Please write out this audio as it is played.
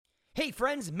Hey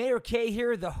friends, Mayor K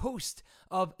here, the host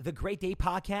of the Great Day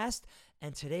Podcast.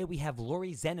 And today we have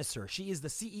Laurie Szenicer. She is the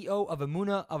CEO of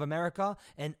Emunah of America,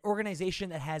 an organization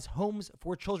that has homes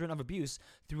for children of abuse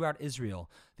throughout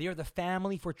Israel. They are the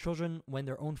family for children when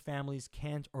their own families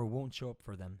can't or won't show up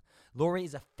for them. Laurie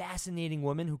is a fascinating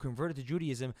woman who converted to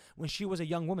Judaism when she was a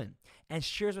young woman and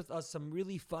shares with us some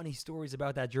really funny stories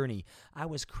about that journey. I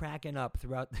was cracking up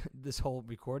throughout this whole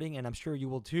recording, and I'm sure you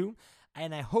will too.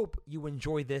 And I hope you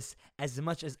enjoy this as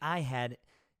much as I had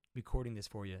recording this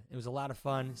for you. It was a lot of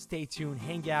fun. Stay tuned,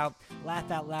 hang out,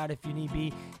 laugh out loud if you need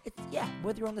be.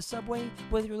 Whether you're on the subway,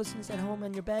 whether you're listening to this at home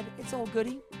in your bed, it's all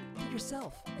goody. Be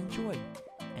yourself. Enjoy.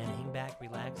 And hang back,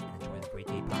 relax, and enjoy the Great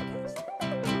Day Podcast.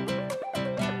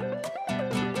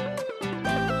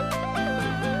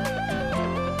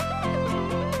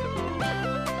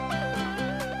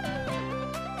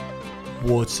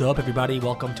 What's up, everybody?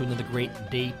 Welcome to another Great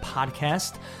Day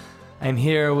Podcast. I'm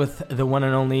here with the one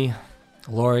and only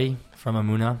Laurie from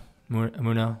Emunah.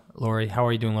 Laurie, how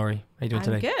are you doing, Laurie? How are you doing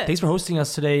today? Good. Thanks for hosting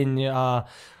us today. And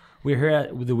we're here at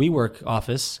the WeWork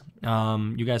office.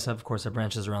 You guys have, of course, have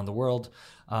branches around the world.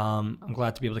 I'm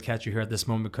glad to be able to catch you here at this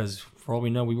moment because, for all we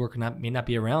know, WeWork may not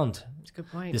be around. That's a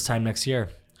good point. This time next year.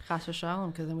 Chas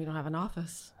v'shalom, because then we don't have an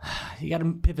office. You got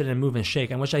to pivot and move and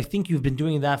shake, and which I think you've been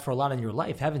doing that for a lot in your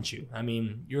life, haven't you? I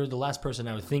mean, you're the last person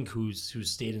I would think who's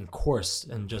stayed in course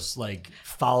and just like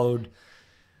followed.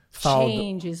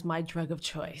 Change is my drug of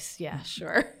choice. Yeah,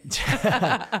 sure.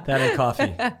 That and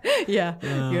coffee.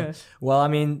 Yeah. Well, I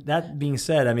mean, that being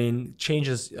said, I mean, change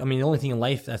is, the only thing in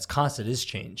life that's constant is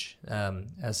change,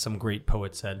 as some great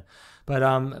poet said. But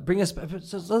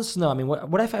so let us know. I mean,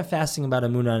 what I find fascinating about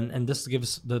Emunah, and just to give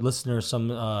the listeners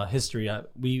some history,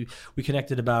 we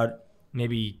connected about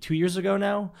maybe 2 years ago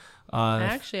now.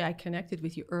 Actually, I connected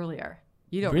with you earlier.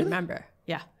 You don't really? remember.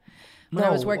 Yeah. When I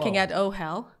was working at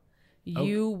OHEL,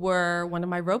 you were one of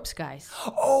my ropes guys.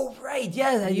 Oh, right.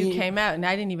 Yeah. You came out, and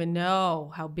I didn't even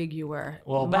know how big you were.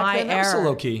 Well, back then, I was so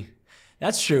low-key.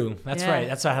 That's true. That's right.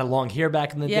 That's why I had long hair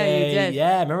back in the day. You did.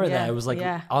 Yeah, I remember that. It was like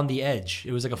on the edge.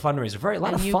 It was like a fundraiser. A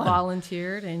lot of fun. You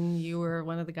volunteered, and you were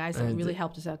one of the guys that really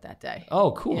helped us out that day.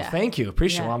 Oh, cool. Yeah. Thank you.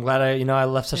 Appreciate it. Well, I'm glad I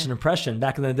left such an impression.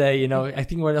 Back in the day, I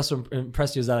think what also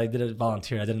impressed you is that I did it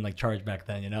volunteer. I didn't charge back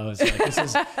then, It was like,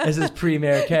 this is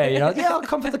pre-Mayor K, Yeah, I'll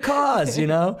come for the cause,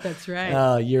 That's right.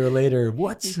 A year later,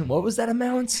 what was that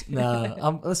amount?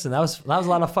 No, listen, that was a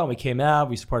lot of fun. We came out,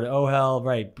 we supported OHEL,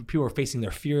 right? People were facing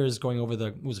their fears going over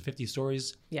was it 50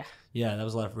 stories? Yeah, that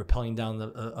was a lot of rappelling down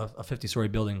a 50-story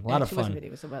building. A lot of fun.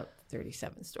 It was about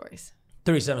 37 stories.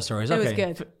 37 stories. Okay. It was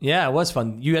good. Yeah, it was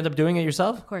fun. You end up doing it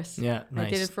yourself? Of course. Yeah, nice. I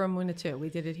did it for Emunah too. We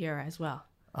did it here as well.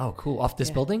 Oh, cool. Off this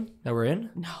building that we're in?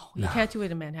 No, you can't do it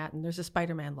in Manhattan. There's a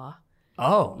Spider-Man law.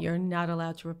 Oh. You're not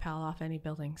allowed to rappel off any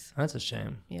buildings. That's a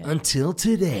shame. Yeah. Until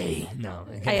today. No.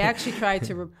 I actually tried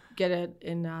to get it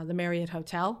in the Marriott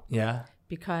Hotel. Yeah.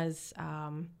 Because...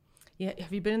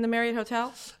 have you been in the Marriott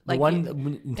Hotel? The one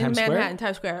in Times Square? In Manhattan,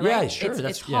 Times Square, right? Yeah, sure.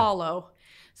 It's hollow.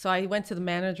 So I went to the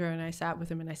manager and I sat with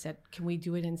him and I said, can we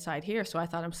do it inside here? So I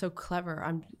thought, I'm so clever.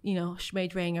 I'm,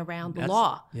 schmadraing around the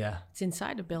law. Yeah. It's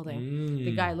inside a building.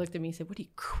 The guy looked at me and said, what are you,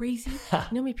 crazy? You know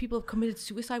how many people have committed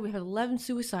suicide? We have 11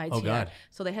 suicides here. God.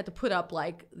 So they had to put up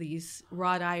these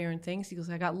wrought iron things. He goes,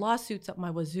 I got lawsuits up my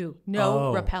wazoo.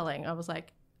 No rappelling. I was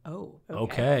like, oh,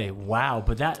 okay. Wow.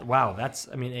 But that's,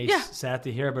 sad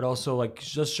to hear, but also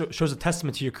just shows a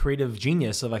testament to your creative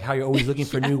genius of how you're always looking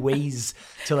for new ways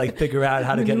to figure out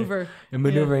how to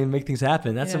maneuver and make things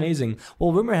happen. That's amazing.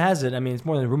 Well, rumor has it, it's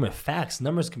more than rumor, facts,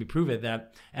 numbers can be proven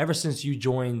that ever since you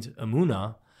joined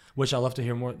Emunah, which I'd love to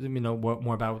hear more,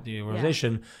 more about the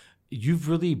organization, you've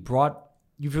really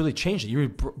changed it. You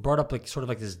brought up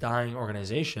this dying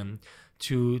organization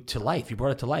to life. You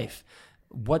brought it to life.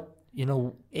 What,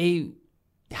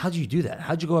 how did you do that?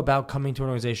 How did you go about coming to an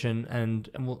organization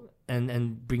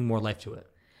and bring more life to it?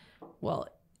 Well,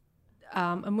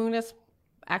 Emunah's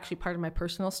actually part of my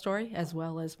personal story as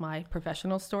well as my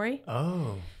professional story.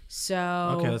 Oh.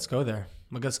 So. Okay, let's go there.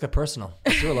 Let's get personal.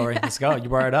 Let's do it, Laurie. Let's go. You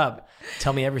brought it up.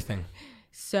 Tell me everything.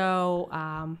 So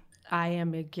I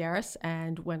am a Garris,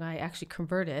 and when I actually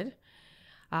converted,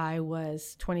 I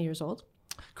was 20 years old.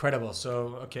 Incredible.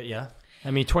 So, okay, yeah.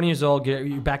 20 years old,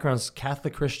 your background's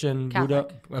Catholic, Christian, Catholic.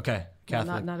 Buddha? Okay,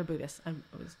 Catholic. No, not a Buddhist.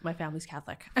 My family's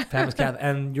Catholic. Family's Catholic.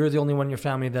 And you're the only one in your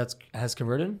family that has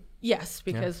converted? Yes,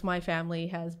 because my family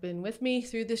has been with me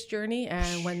through this journey.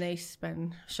 And when they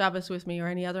spend Shabbos with me or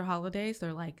any other holidays,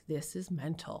 they're like, this is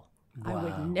mental. I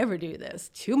would never do this.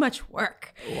 Too much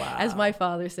work. Wow. As my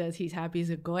father says, he's happy he's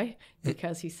a goy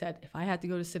because he said, if I had to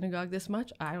go to synagogue this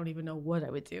much, I don't even know what I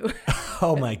would do.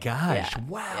 Oh my gosh. Yeah.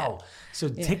 Wow. Yeah. So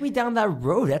take me down that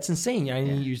road. That's insane. I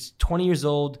mean, you're 20 years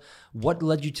old. What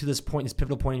led you to this point, this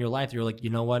pivotal point in your life? You're like, you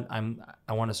know what?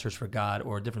 I want to search for God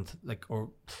or different, or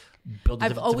build a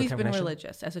I've always been connection.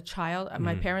 religious. As a child,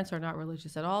 my parents are not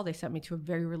religious at all. They sent me to a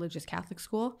very religious Catholic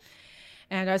school.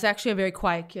 And I was actually a very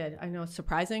quiet kid. I know it's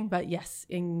surprising, but yes,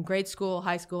 in grade school,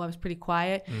 high school, I was pretty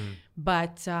quiet.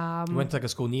 But you went to like a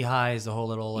school, knee highs, the whole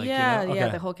little like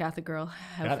the whole Catholic girl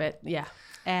outfit,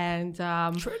 And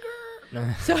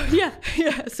trigger. So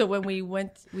So when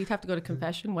we'd have to go to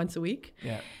confession once a week.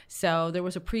 Yeah. So there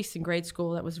was a priest in grade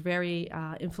school that was very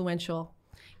influential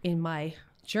in my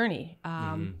journey.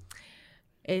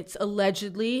 It's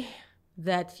allegedly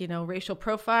that, racial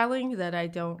profiling, that I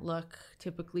don't look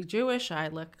typically Jewish. I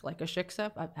look like a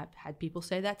shiksa. I've had people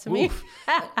say that to me.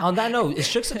 On that note, is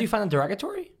shiksa, do you find it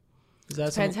derogatory?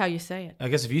 Depends how you say it. I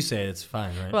guess if you say it, it's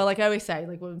fine, right? Well, like I always say,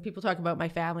 like when people talk about my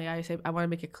family, I say, I want to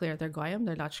make it clear, they're goyim,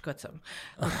 they're not shkutzim.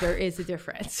 Like, there is a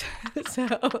difference. So,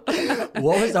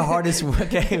 what was the hardest?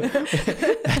 Okay,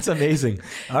 that's amazing.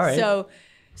 All right.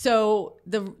 So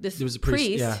this was a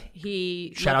priest,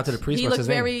 he shout out to the priest. He What's looked his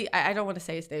very. name? I don't want to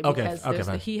say his name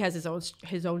because he has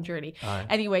his own journey. Right.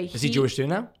 Anyway, is he Jewish too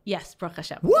now? Yes, Baruch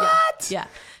Hashem. What? Yeah.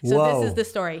 So this is the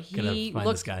story. He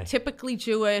looked typically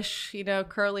Jewish,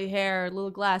 curly hair, little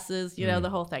glasses, the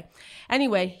whole thing.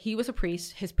 Anyway, he was a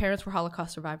priest. His parents were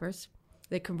Holocaust survivors.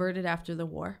 They converted after the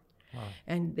war,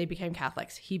 and they became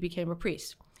Catholics. He became a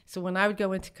priest. So when I would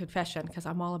go into confession, because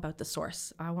I'm all about the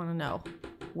source, I want to know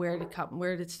where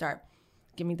did it start?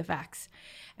 Give me the facts.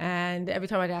 And every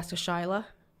time I'd ask a Shaila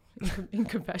in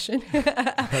confession,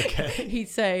 he'd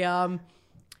say,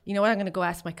 you know what, I'm going to go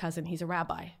ask my cousin. He's a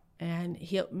rabbi. And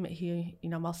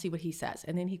I'll see what he says.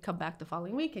 And then he'd come back the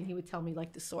following week and he would tell me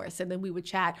like the source. And then we would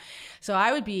chat. So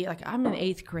I would be like, I'm in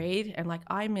 8th grade and like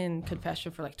I'm in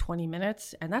confession for like 20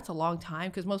 minutes. And that's a long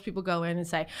time because most people go in and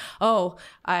say, oh,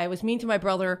 I was mean to my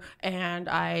brother and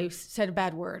I said a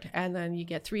bad word. And then you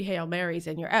get 3 Hail Marys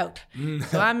and you're out.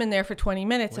 So I'm in there for 20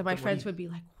 minutes and my friends would be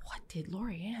like, what did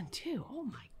Laurie Ann do? Oh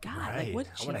my God. Right. Like, what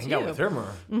did she do? I want to hang out with her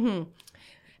more.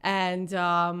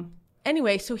 And,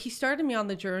 anyway, so he started me on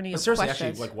the journey of questions.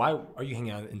 Actually, like, why are you hanging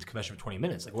out in confession for 20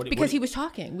 minutes? Like, because he was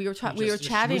talking. We were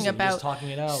chatting about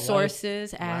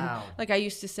sources, and like I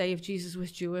used to say, if Jesus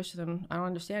was Jewish, then I don't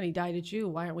understand. He died a Jew.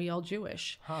 Why aren't we all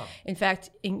Jewish? Huh. In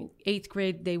fact, in 8th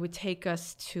grade, they would take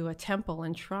us to a temple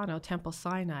in Toronto, Temple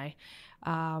Sinai,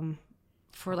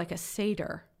 for like a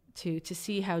Seder. To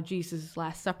see how Jesus'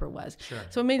 Last Supper was. Sure.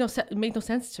 So it made no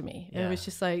sense to me. Yeah. It was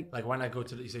just like why not go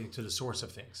to the source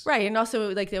of things? Right. And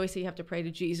also like they always say you have to pray to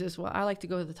Jesus. Well, I like to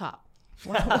go to the top.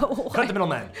 Cut the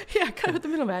middleman. Yeah, cut out the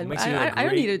middleman. Makes you I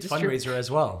don't need a fundraiser as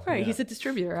well. Right. Yeah. He's a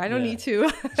distributor. I don't need to.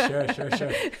 Sure.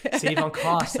 Save on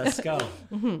costs. Let's go.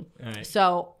 All right.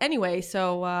 So anyway,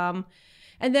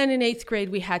 and then in 8th grade,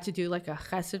 we had to do like a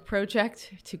chesed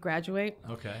project to graduate.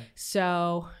 Okay.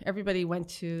 So everybody went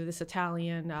to this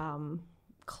Italian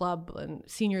club and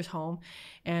seniors home.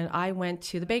 And I went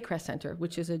to the Baycrest Center,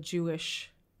 which is a Jewish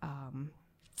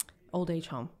old age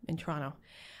home in Toronto.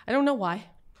 I don't know why.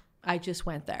 I just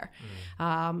went there.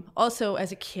 Also,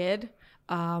 as a kid,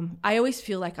 I always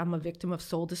feel like I'm a victim of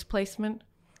soul displacement.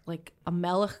 Like a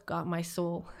melech got my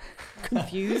soul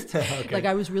confused. Okay. Like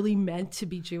I was really meant to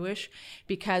be Jewish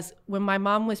because when my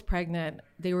mom was pregnant,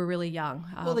 they were really young.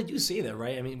 Well, they do say that,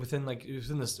 right? I mean, within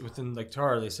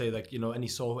Torah, they say like,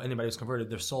 anybody who's converted,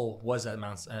 their soul was at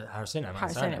Har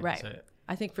Sinai, right? So,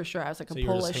 I think for sure I was like a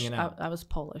Polish. I was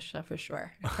Polish for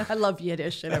sure. I love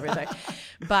Yiddish and everything,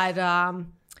 but.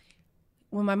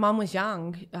 When my mom was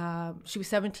young, she was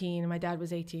 17 and my dad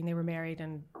was 18. They were married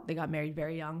and they got married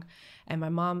very young. And my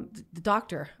mom, the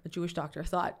doctor, a Jewish doctor,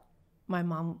 thought my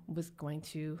mom was going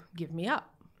to give me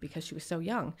up because she was so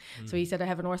young. So he said, I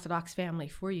have an Orthodox family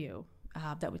for you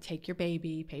that would take your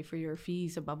baby, pay for your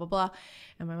fees, and blah, blah, blah.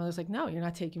 And my mother was like, no, you're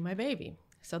not taking my baby.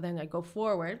 So then I go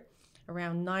forward.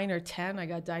 Around 9 or 10, I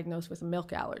got diagnosed with a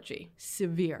milk allergy,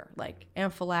 severe, like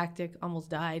anaphylactic, almost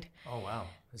died. Oh, wow.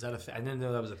 Is that a thing? I didn't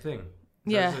know that was a thing.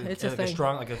 It's a like thing.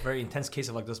 Like a very intense case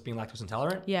of like this being lactose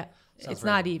intolerant. Yeah, it's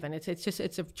not even.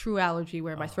 It's a true allergy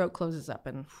where my throat closes up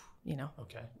and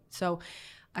Okay. So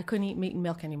I couldn't eat meat and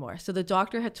milk anymore. So the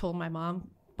doctor had told my mom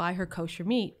buy her kosher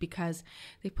meat because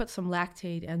they put some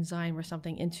lactate enzyme or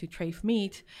something into treif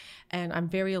meat, and I'm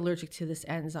very allergic to this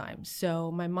enzyme.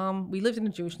 So my mom, we lived in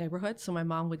a Jewish neighborhood, so my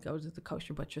mom would go to the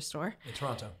kosher butcher store in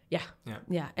Toronto. Yeah,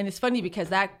 and it's funny because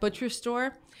that butcher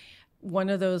store, one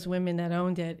of those women that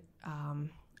owned it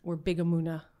were big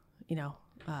Emunah,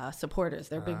 supporters.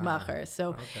 They're big machers.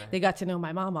 So they got to know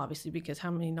my mom, obviously, because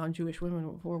how many non-Jewish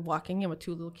women were walking in with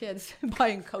 2 little kids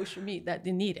buying kosher meat that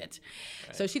didn't need it.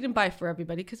 Right. So she didn't buy it for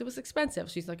everybody because it was expensive.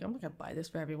 She's like, I'm not going to buy this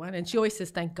for everyone. And she always says,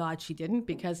 thank God she didn't,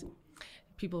 because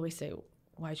people always say,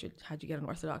 how'd you get an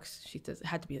Orthodox? She says, it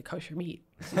had to be the kosher meat.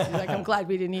 She's like, I'm glad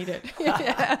we didn't eat it.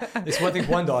 It's one thing,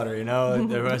 one daughter,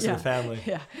 the rest of the family.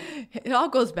 Yeah. It all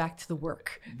goes back to the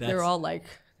work. They're all like,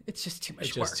 it's just too much work.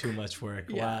 It's just too much work.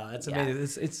 Yeah. Wow. That's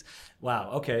amazing. It's wow.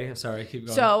 Okay. I'm sorry. Keep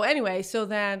going. So anyway,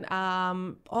 then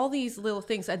all these little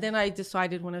things. And then I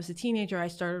decided when I was a teenager, I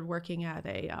started working at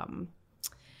they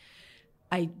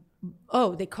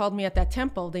called me at that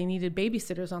temple. They needed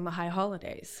babysitters on the high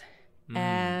holidays.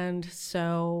 And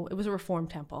so it was a Reform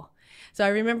temple. So I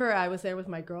remember I was there with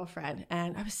my girlfriend,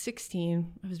 and I was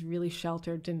 16. I was really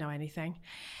sheltered, didn't know anything.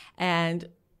 And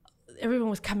everyone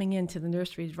was coming into the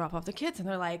nursery to drop off the kids, and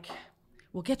they're like,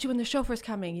 we'll get you when the chauffeur's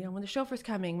coming, when the chauffeur's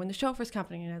coming.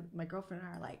 And my girlfriend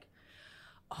and I are like,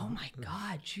 oh my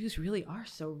God, Jews really are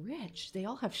so rich. They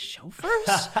all have chauffeurs.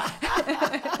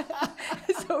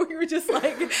 So we were just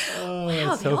like, wow, they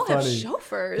all have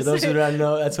chauffeurs. For those who don't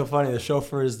know, that's so funny. The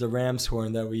chauffeur is the ram's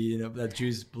horn that that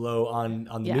Jews blow on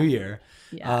the New Year.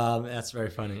 Yeah. That's very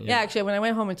funny. Yeah, actually, when I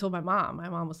went home and told my mom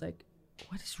was like,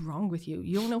 what is wrong with you?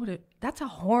 You don't know that's a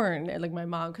horn. And like my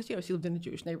mom, because she lived in a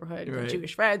Jewish neighborhood with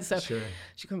Jewish friends, so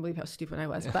she couldn't believe how stupid I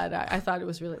was. But I thought it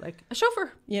was really like a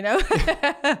chauffeur,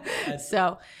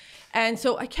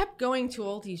 So I kept going to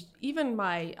all these. Even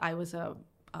I was a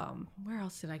where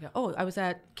else did I go? Oh, I was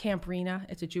at Camp Rena.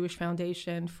 It's a Jewish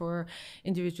foundation for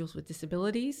individuals with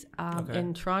disabilities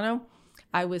in Toronto.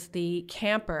 I was the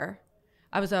camper.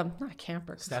 I was not a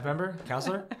camper. Staff member?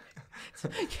 Counselor?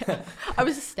 Yeah. I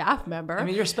was a staff member. I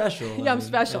mean, you're special. Yeah, I'm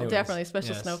special. Anyways. Definitely a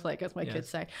special snowflake, as my kids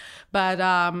say. But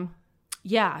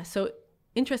so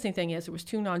interesting thing is there was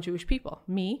 2 non-Jewish people,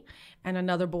 me and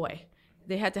another boy.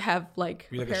 They had to have like...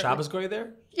 Were you like a Shabbos goy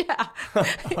there? Yeah.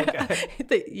 Okay.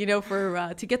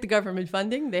 To get the government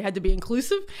funding, they had to be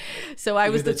inclusive. So I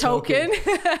was the token.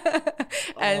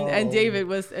 and David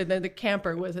was, and then the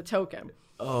camper was a token.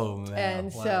 Oh, man.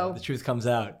 And so... the truth comes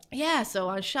out. Yeah. So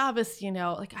on Shabbos,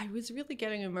 I was really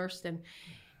getting immersed in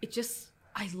it.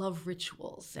 I love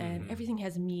rituals and everything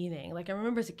has meaning. Like I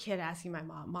remember as a kid asking my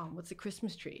mom, what's a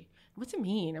Christmas tree? What's it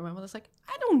mean? And my mother's like,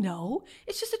 I don't know.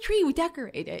 It's just a tree. We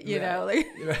decorate it, you know? Like,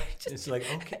 right. It's like,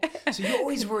 okay. So you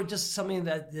always were just something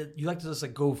that you like to just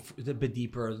like go a bit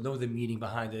deeper, know the meaning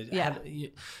behind it. Yeah.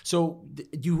 So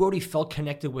you already felt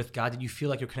connected with God. Did you feel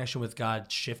like your connection with God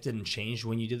shifted and changed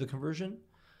when you did the conversion?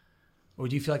 Or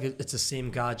do you feel like it's the same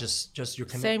God, just your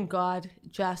connection? Same God,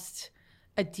 just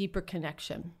a deeper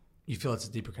connection. You feel it's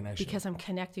a deeper connection? Because I'm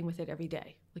connecting with it every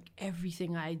day. Like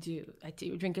everything I do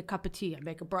drink a cup of tea, I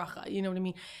make a bracha, you know what I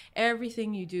mean?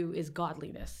 Everything you do is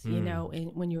godliness,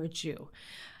 when you're a Jew.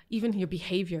 Even your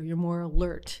behavior, you're more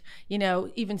alert.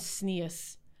 Even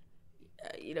sneas.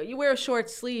 You wear a short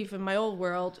sleeve. In my old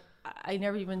world, I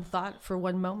never even thought for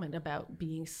one moment about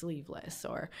being sleeveless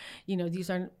or, these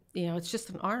aren't, it's just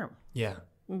an arm. Yeah.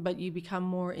 But you become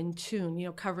more in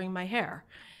tune, covering my hair.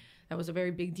 That was a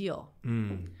very big deal.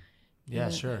 Yeah,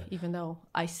 sure. Even though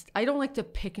I don't like to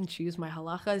pick and choose my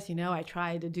halachas, I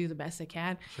try to do the best I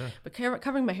can. Sure. But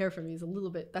covering my hair for me is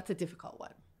that's a difficult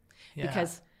one. Yeah.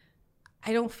 Because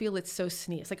I don't feel it's so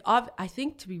sneeze. Like, I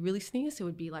think to be really sneeze, it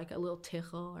would be like a little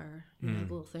tichel or a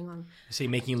little thing on. So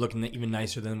you're making it look even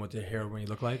nicer than what the hair when you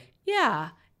look like? Yeah.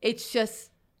 It's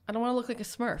just, I don't want to look like a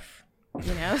Smurf.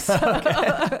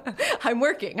 So I'm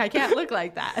working. I can't look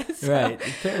like that. So. Right.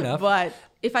 Fair enough. But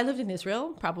if I lived in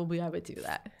Israel, probably I would do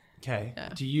that. Okay. Yeah.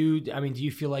 Do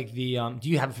you feel like do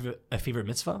you have a favorite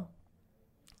mitzvah?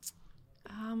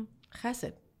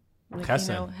 Chesed. Like,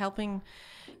 Chesed. Helping,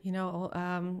 the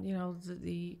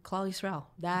Klal Yisrael.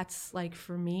 That's like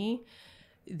for me,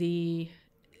 the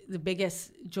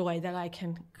biggest joy that I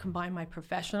can combine my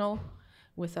professional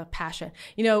with a passion.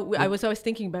 I was always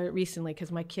thinking about it recently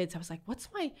because my kids, I was like,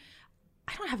 I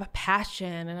don't have a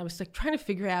passion. And I was like trying to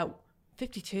figure out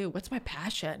 52, what's my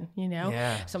passion?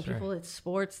 Yeah, some people it's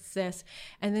sports, it's this.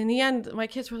 And in the end, my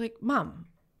kids were like, Mom,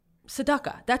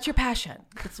 tzedakah, that's your passion.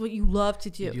 That's what you love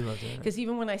to do. You love to do it. Because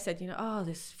even when I said,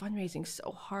 this fundraising's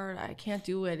so hard, I can't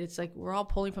do it. It's like, we're all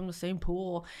pulling from the same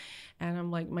pool. And I'm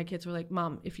like, my kids were like,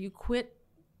 Mom, if you quit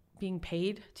being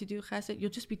paid to do chesed,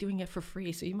 you'll just be doing it for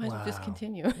free. So you might as well just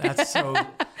continue. That's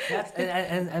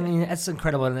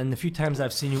incredible. And the few times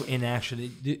I've seen you in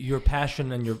action, your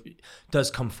passion and does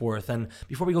come forth. And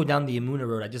before we go down the Emunah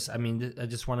road, I just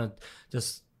want to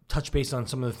just touch base on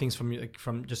some of the things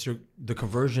from just the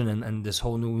conversion and this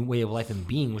whole new way of life and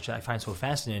being, which I find so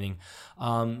fascinating.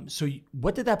 So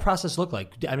what did that process look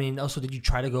like? I mean, also, did you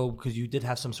try to go, because you did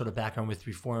have some sort of background with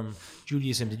Reform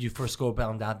Judaism, did you first go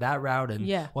down that route?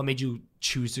 And what made you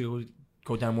choose to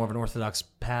go down more of an Orthodox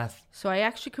path? So I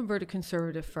actually converted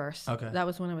conservative first. Okay. That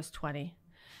was when I was 20.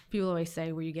 People always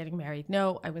say, were you getting married?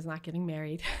 No, I was not getting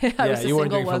married. I was a you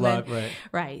weren't single doing woman. For love, right.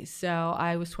 Right. So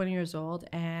I was 20 years old,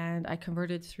 and I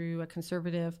converted through a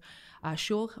conservative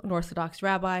shul, an Orthodox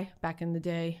rabbi. Back in the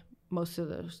day, most of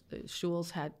the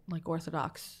shuls had like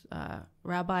Orthodox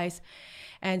rabbis.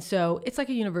 And so it's like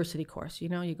a university course. You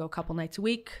know, you go a couple nights a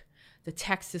week. The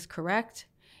text is correct.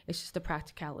 It's just the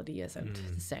practicality isn't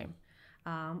the same.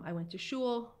 I went to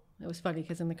shul. It was funny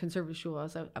because in the conservative shul,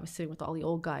 I was sitting with all the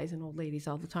old guys and old ladies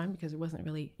all the time, because it wasn't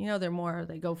really,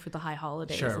 they go for the high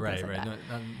holidays. Sure, and right. Like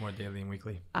Not more daily and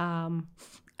weekly. I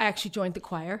actually joined the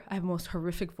choir. I have the most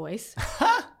horrific voice.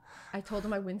 I told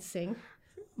them I wouldn't sing.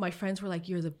 My friends were like,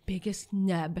 "You're the biggest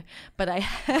neb," but I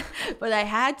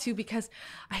had to, because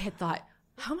I had thought,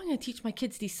 how am I going to teach my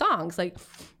kids these songs? Like,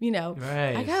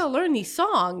 right. I got to learn these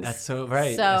songs. That's so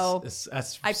right. So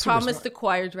that's I promised the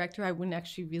choir director I wouldn't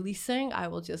actually really sing. I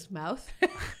will just mouth.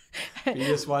 You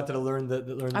just wanted to learn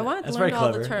I wanted to learn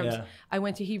all the terms. Yeah. I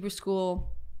went to Hebrew school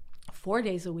 4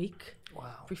 days a week.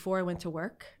 Wow. Before I went to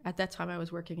work. At that time, I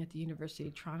was working at the University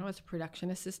of Toronto as a production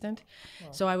assistant.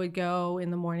 Wow. So I would go in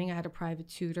the morning. I had a private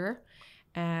tutor.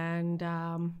 And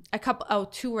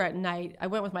 2 were at night. I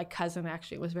went with my cousin,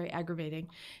 actually. It was very aggravating,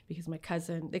 because my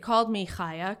cousin, they called me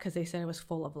Chaya because they said I was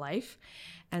full of life.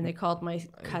 And they called my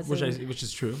cousin... Which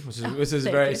is true. Which is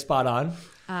very spot on.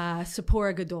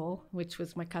 Sapora Gadol, which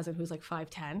was my cousin, who's like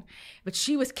 5'10". But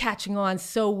she was catching on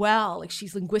so well. Like,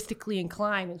 she's linguistically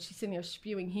inclined, and she's sitting there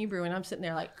spewing Hebrew, and I'm sitting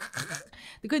there like...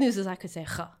 The good news is I could say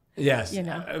ch. Yes.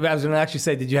 I was going to actually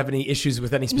say, did you have any issues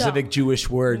with any specific Jewish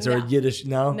words or Yiddish?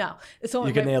 No? No. So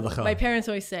you can nail the ch. My parents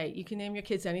always say, you can name your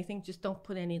kids anything, just don't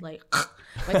put any like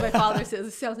my father says,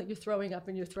 it sounds like you're throwing up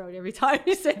in your throat every time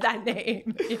you say that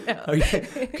name.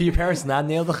 Okay. Can your parents not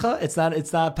nail the ch? It's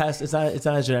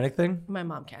not a genetic thing? My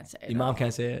mom can't say it. Your mom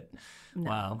can't say it? No.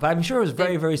 Wow. But I'm sure it was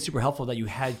very, very super helpful that you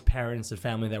had parents and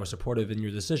family that were supportive in your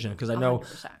decision. Because I know,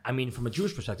 100%. I mean, from a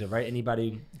Jewish perspective, right?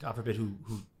 Anybody, God forbid, who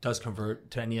does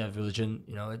convert to any other religion,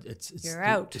 it's you're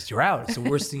out. You're out. It's the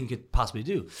worst thing you could possibly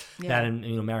do. That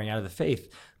and, marrying out of the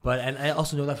faith. And I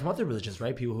also know that from other religions,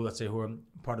 right? People who, let's say, who are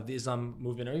part of the Islam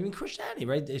movement or even Christianity,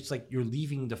 right? It's like you're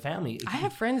leaving the family. I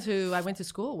have friends who I went to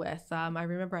school with. I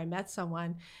remember I met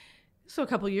someone a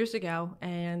couple of years ago,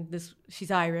 and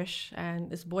she's Irish, and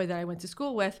this boy that I went to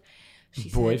school with,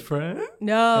 boyfriend? Said,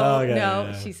 no.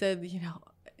 Yeah. She said,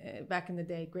 back in the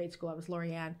day, grade school, I was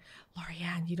Laurie Ann,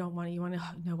 you want to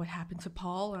know what happened to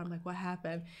Paul? And I'm like, what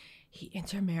happened? He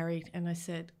intermarried. And I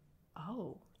said,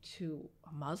 oh, to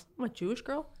a Muslim, a Jewish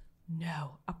girl?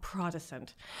 No, a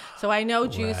Protestant. So I know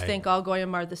Jews think all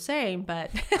Goyim are the same,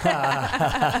 but they're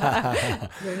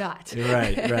not.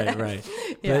 Right.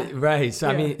 Yeah. But, right. So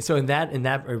I mean, so in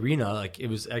that arena, like it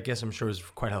was, I guess I'm sure it was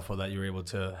quite helpful that you were able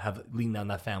to lean on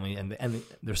that family, and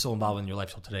they're still involved in your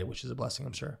life till today, which is a blessing,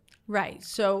 I'm sure. Right.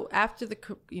 So after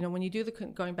when you do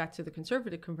going back to the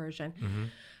conservative conversion. Mm-hmm.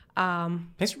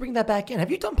 Thanks for bringing that back in.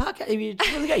 Have you done podcast?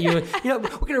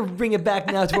 We're gonna bring it back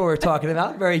now to what we're talking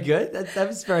about. Very good. That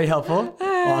was very helpful.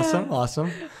 Awesome.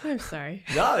 I'm sorry.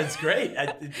 No, it's great.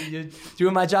 You're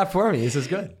doing my job for me. This is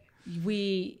good.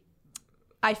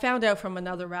 I found out from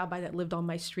another rabbi that lived on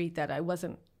my street that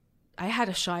I had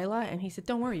a shaila, and he said,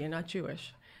 "Don't worry, you're not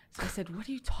Jewish." So I said, "What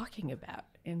are you talking about?"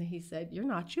 And he said, "You're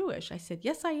not Jewish." I said,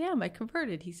 "Yes, I am. I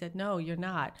converted." He said, "No, you're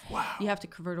not. Wow. You have to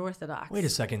convert Orthodox." Wait a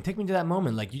second. Take me to that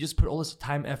moment. Like, you just put all this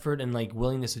time, effort, and like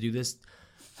willingness to do this.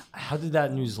 How did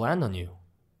that news land on you?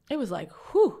 It was like,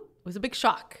 whew. It was a big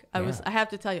shock. I have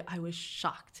to tell you, I was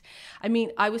shocked. I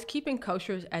mean, I was keeping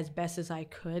kosher as best as I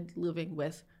could, living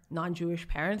with non-Jewish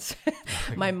parents.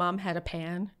 My mom had a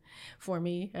pan for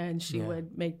me, and she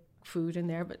would make food in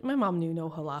there, but my mom knew no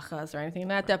halachas or anything,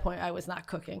 and at that point I was not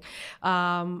cooking,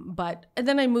 and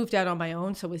then I moved out on my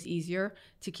own, so it was easier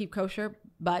to keep kosher.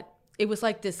 But it was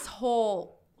like this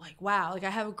whole wow, I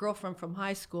have a girlfriend from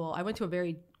high school.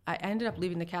 I ended up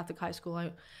leaving the Catholic high school.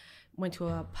 I went to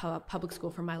a public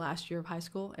school for my last year of high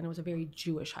school, and it was a very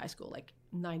Jewish high school. Like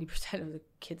 90% of the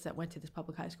kids that went to this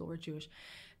public high school were Jewish,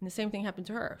 and the same thing happened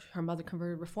to her. Her mother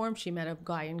converted Reform. She met a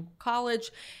guy in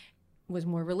college, was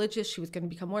more religious. She was going to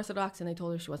become Orthodox, and they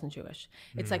told her she wasn't Jewish.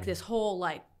 It's like this whole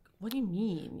what do you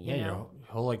mean? Your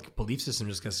whole like belief system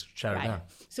just gets shattered down.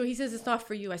 So he says, it's not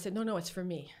for you. I said, no, it's for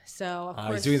me. So of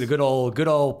course, he's doing the good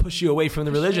old push you away from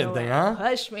the religion thing, huh?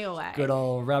 Push me away. Good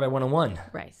old Rabbi 101.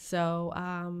 Right. So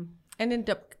and ended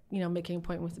up, making an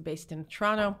appointment with based in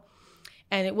Toronto.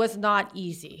 And it was not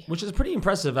easy. Which is pretty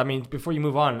impressive. I mean, before you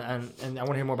move on, and I want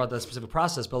to hear more about the specific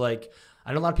process, but like,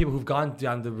 I know a lot of people who've gone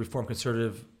down the Reform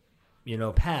Conservative,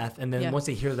 path, and then once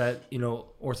they hear that,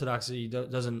 Orthodoxy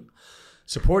doesn't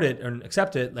support it and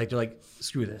accept it, like they're like,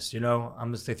 screw this,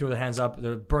 they throw their hands up,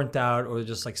 they're burnt out, or they're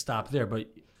just like stop there. But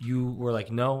you were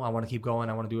like, no, I want to keep going,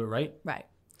 I want to do it right. Right.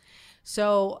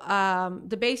 So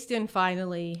the based in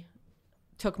finally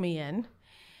took me in,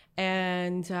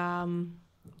 and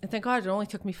thank God it only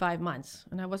took me 5 months,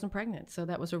 and I wasn't pregnant. So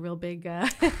that was a real big,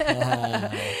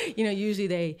 usually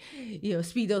they,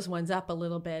 speed those ones up a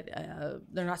little bit.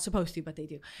 They're not supposed to, but they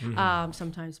do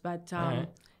sometimes. But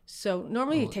so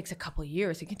normally it takes a couple of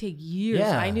years. It can take years.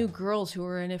 Yeah. I knew girls who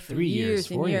were in it for 3 years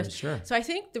and 4 years. years. Sure. So I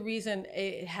think the reason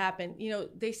it happened,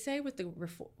 they say with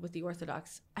the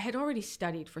Orthodox, I had already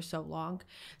studied for so long,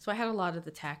 so I had a lot of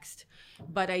the text,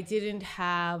 but I didn't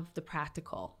have the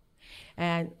practical.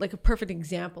 And like a perfect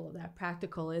example of that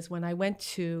practical is when I went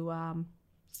to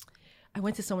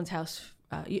someone's house.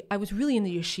 I was really in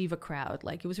the yeshiva crowd.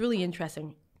 Like, it was really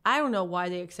interesting. I don't know why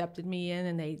they accepted me in,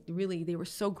 and they were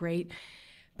so great,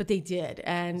 but they did.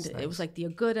 And It was like the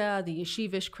Aguda, the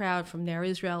yeshivish crowd from Ner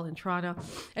Israel in Toronto.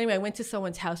 Anyway, I went to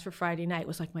someone's house for Friday night. It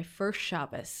was like my first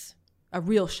Shabbos, a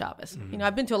real Shabbos.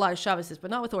 I've been to a lot of Shabbos,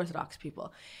 but not with Orthodox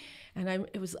people. And I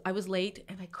was late,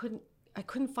 and I couldn't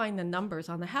find the numbers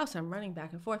on the house. I'm running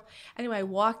back and forth. Anyway, I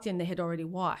walked in. They had already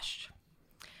washed.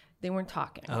 They weren't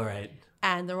talking. All right.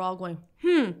 And they're all going,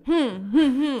 I'm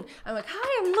like,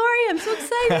 hi, I'm Laurie. I'm so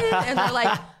excited. And they're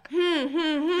like,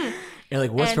 You're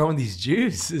like, what's wrong with these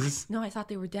Jews? No, I thought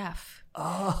they were deaf.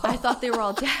 Oh. I thought they were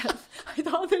all deaf. I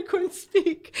thought they couldn't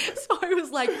speak. So I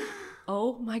was like,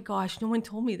 oh my gosh, no one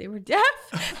told me they were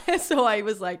deaf. And so I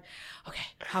was like, okay,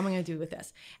 how am I going to do with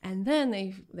this? And then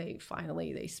they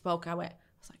finally spoke. I was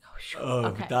like, oh, sure.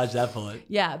 Okay. Dodge that bullet.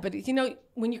 Yeah, but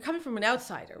when you're coming from an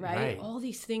outsider, right? All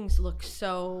these things look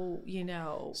so,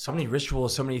 so many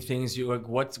rituals, so many things. You like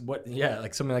what? Yeah,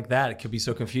 like something like that. It could be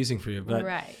so confusing for you. But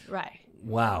right.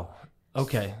 Wow.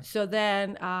 Okay. So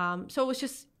then, so it was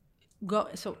just.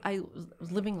 So I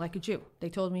was living like a Jew. They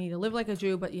told me to live like a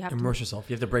Jew, but you have immerse yourself.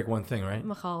 You have to break one thing, right?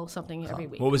 Machal something every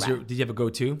week. What was did you have a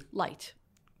go-to? Light.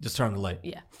 Just turn on the light.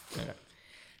 Yeah. Okay.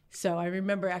 So I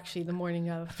remember actually the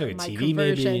morning of my TV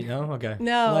conversion. Maybe? No? Okay.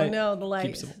 No, the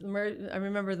light. I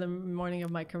remember the morning of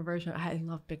my conversion. I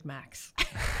love Big Macs.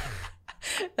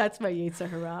 That's my Yetzer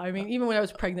Hara. I mean, even when I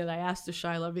was pregnant, I asked the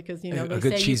Shiloh because, they a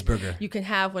good say cheeseburger. You can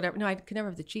have whatever. No, I could never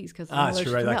have the cheese because that's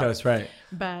right. That goes right.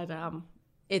 But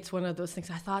it's one of those things.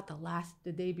 I thought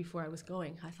the day before I was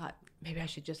going, I thought maybe I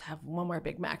should just have one more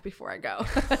Big Mac before I go.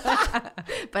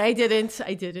 But I didn't.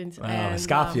 Wow, I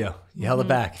scoffed you. You held it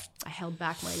back. I held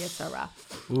back my Yetzer Hara.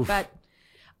 Oof. But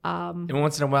and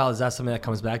once in a while, is that something that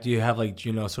comes back? Do you have like,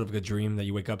 sort of a dream that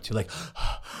you wake up to, like,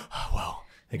 wow,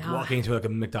 like walking into like a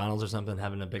McDonald's or something,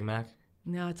 having a Big Mac?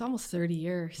 No, it's almost 30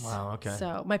 years. Wow, okay.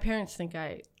 So my parents think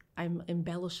I'm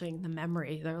embellishing the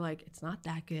memory. They're like, it's not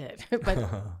that good. But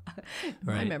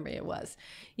my memory, it was.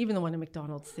 Even the one in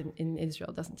McDonald's in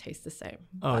Israel doesn't taste the same.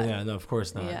 Oh, yeah. No, of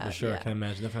course not. For sure. I can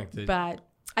imagine. Definitely. But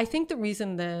I think the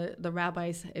reason the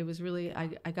rabbis, it was really,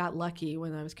 I got lucky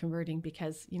when I was converting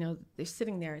because, they're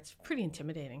sitting there. It's pretty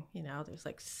intimidating. There's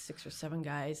like 6 or 7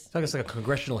 guys. It's like a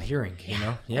congressional hearing,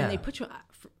 Yeah. And they put you,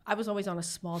 I was always on a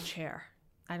small chair.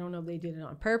 I don't know if they did it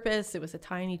on purpose. It was a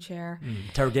tiny chair.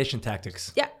 Interrogation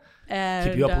tactics. Yeah. And,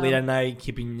 keep you up late at night,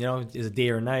 keeping, is it day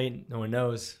or night? No one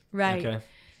knows. Right. Okay.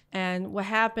 And what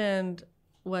happened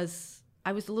was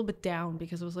I was a little bit down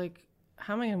because I was like,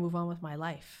 how am I going to move on with my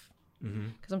life?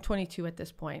 Because I'm 22 at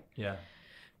this point. Yeah.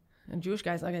 And Jewish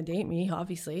guy's not going to date me,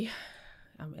 obviously.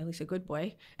 I'm at least a good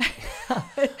boy.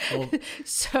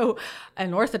 So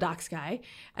an Orthodox guy.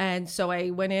 And so I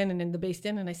went in the based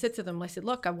in and I said to them, I said,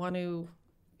 look,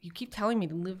 you keep telling me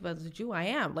to live as a Jew. I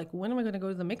am. Like, when am I going to go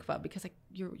to the mikvah? Because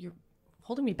you're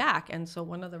holding me back. And so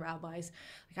one of the rabbis,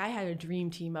 I had a dream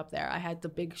team up there. I had the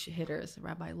big hitters,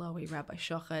 Rabbi Laurie, Rabbi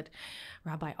Shochet,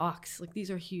 Rabbi Ox. Like,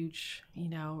 these are huge,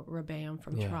 Rebbeim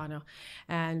from Toronto.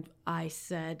 And one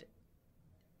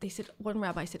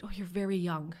rabbi said, oh, you're very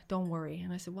young. Don't worry.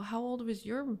 And I said, well, how old was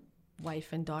your wife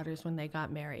and daughters when they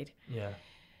got married? Yeah.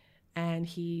 And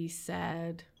he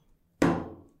said,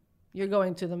 you're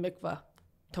going to the mikvah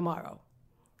tomorrow.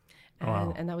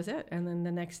 And that was it. And then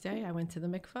the next day I went to the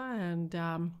mikvah, and it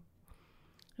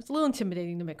was a little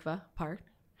intimidating, the mikvah part.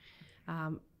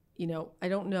 I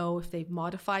don't know if they've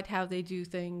modified how they do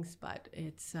things, but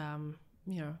it's,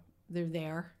 they're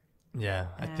there. Yeah,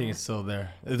 I think it's still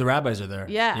there. The rabbis are there.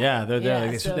 Yeah. They're there.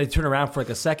 Yeah, Like they turn around for like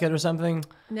a second or something.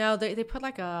 No, they put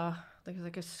like a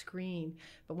screen,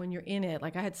 but when you're in it,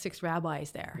 like I had 6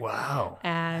 rabbis there. Wow.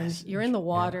 And you're in the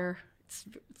water. Yeah. It's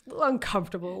a little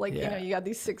uncomfortable. Like, you got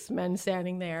these 6 men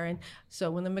standing there. And so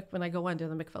when I go under,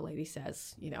 the mikvah lady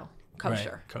says, kosher.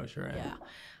 Right. Kosher, right. Yeah.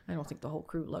 I don't think the whole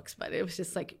crew looks, but it was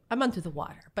just like, I'm under the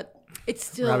water. But it's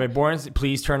still... Rabbi Borns,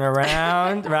 please turn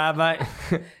around, Rabbi.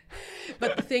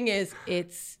 But the thing is,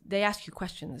 they ask you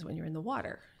questions when you're in the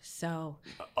water. So...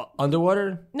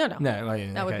 underwater? No.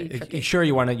 That would be tricky. Sure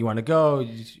you want to go?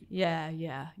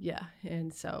 Yeah.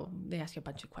 And so they ask you a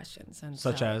bunch of questions. And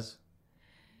Such as?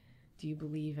 Do you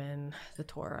believe in the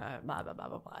Torah? Blah, blah, blah,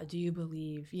 blah, blah. Do you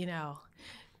believe,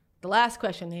 The last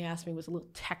question they asked me was a little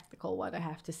technical one, I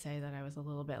have to say, that I was a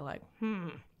little bit like,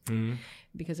 Mm-hmm.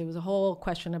 Because it was a whole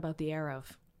question about the Erev.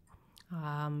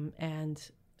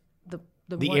 And the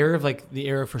Erev, like the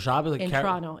Erev for Shabbos? Like in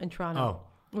Toronto. Oh.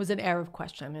 It was an Erev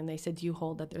question, and they said, do you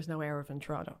hold that there's no Erev in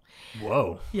Toronto?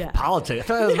 Whoa. Yeah. Politics. I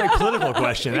thought that was a very political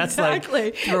question. That's exactly.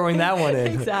 like throwing that one in.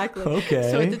 Exactly.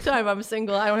 Okay. So at the time, I'm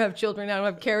single. I don't have children. I don't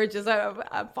have carriages.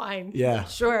 I'm fine. Yeah.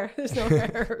 Sure. There's no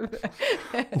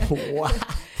Erev. Wow.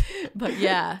 But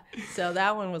yeah, so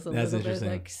that one was a That's little bit interesting.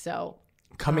 like, so.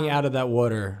 Coming out of that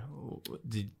water,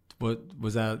 what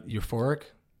was that euphoric?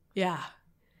 Yeah.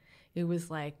 It was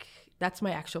like, that's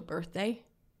my actual birthday.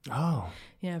 Oh.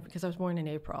 Yeah, because I was born in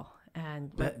April.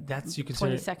 And that's you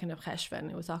consider 22nd of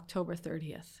Cheshvan. It was October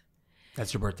 30th.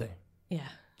 That's your birthday? Yeah.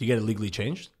 Do you get it legally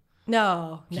changed?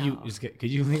 No. Could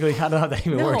you legally, I don't know how that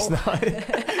even works. No.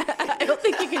 I don't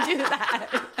think you can do that.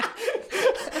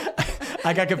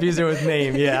 I got confused there with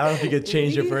name. Yeah, I don't think you could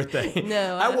change your birthday.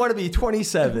 No. I want to be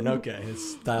 27. Okay,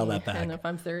 let's dial that back. And if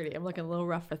I'm 30, I'm looking a little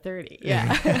rough for 30.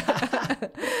 Yeah.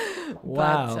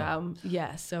 Wow. But,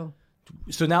 yeah, so.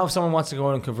 So now if someone wants to go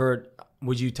and convert,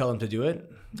 would you tell them to do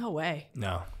it? No way.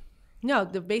 No. No,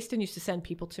 the Beis Din used to send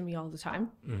people to me all the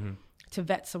time to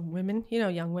vet some women,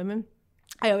 young women.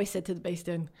 I always said to the Beis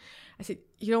Din, I said,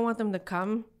 you don't want them to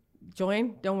come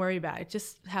join? Don't worry about it.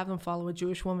 Just have them follow a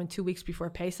Jewish woman 2 weeks before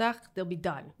Pesach. They'll be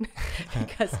done.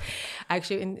 Because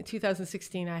actually in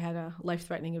 2016, I had a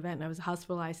life-threatening event and I was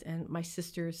hospitalized, and my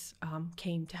sisters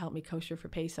came to help me kosher for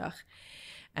Pesach.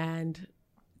 And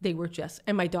they were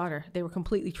and my daughter, they were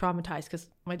completely traumatized because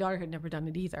my daughter had never done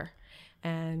it either.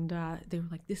 And they were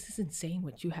like, this is insane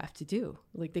what you have to do.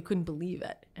 Like, they couldn't believe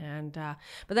it. And but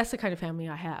that's the kind of family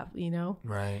I have,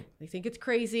 Right. They think it's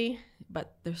crazy,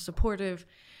 but they're supportive.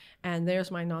 And there's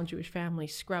my non-Jewish family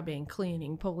scrubbing,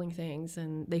 cleaning, pulling things.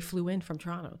 And they flew in from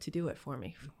Toronto to do it for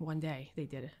me. One day they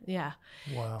did it. Yeah.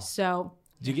 Wow. So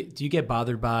do you get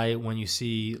bothered by when you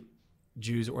see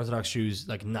Jews, Orthodox Jews,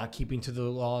 like not keeping to the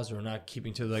laws or not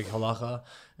keeping to like halacha,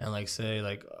 and like say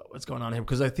like what's going on here?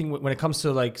 Because I think when it comes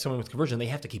to like someone with conversion, they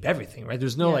have to keep everything, right?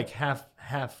 There's no like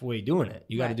halfway doing it.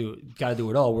 You got to do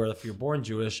it all. Where if you're born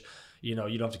Jewish, you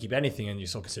don't have to keep anything and you're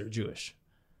still considered Jewish.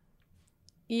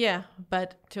 Yeah,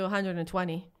 but to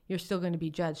 120, you're still going to be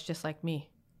judged just like me.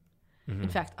 In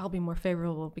fact, I'll be more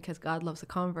favorable because God loves a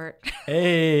convert.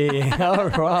 Hey, oh,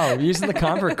 wow, you're using the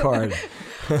convert card.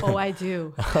 Oh, I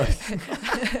do.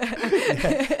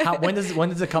 When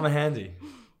does it come in handy?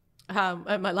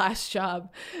 At my last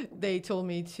job, they told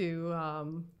me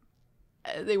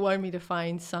they wanted me to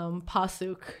find some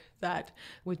pasuk that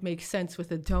would make sense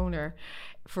with a donor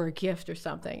for a gift or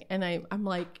something. And I'm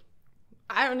like,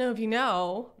 I don't know if you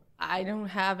know, I don't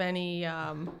have any,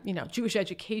 Jewish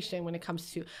education when it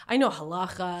comes to, I know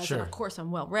halachas, sure. And of course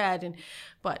I'm well read,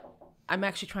 but I'm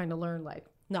actually trying to learn like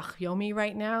Nach Yomi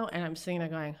right now, and I'm sitting there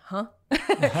going, huh?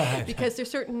 Because there's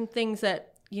certain things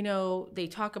that, they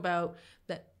talk about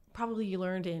that probably you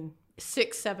learned in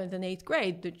 6th, 7th, and 8th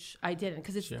grade, which I didn't,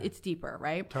 because it's deeper,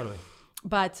 right? Totally.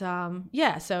 But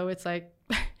so it's like,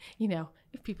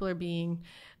 if people are being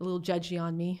a little judgy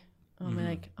on me, I'm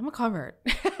like, I'm a convert.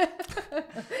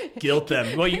 Guilt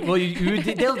them. Well,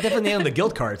 they'll definitely nail the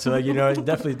guilt card. So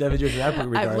definitely Jewish in that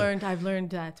regard. I've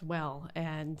learned that well,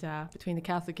 and between the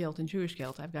Catholic guilt and Jewish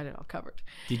guilt, I've got it all covered.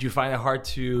 Did you find it hard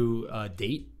to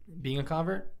date being a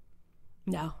convert?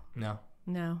 No.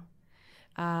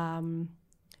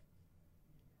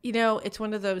 It's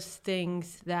one of those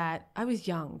things that I was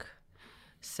young,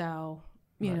 so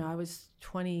I was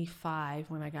 25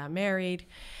 when I got married.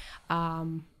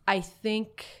 I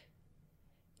think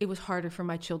it was harder for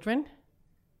my children.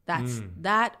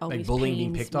 That always like bullying, pains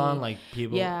being picked me. on, like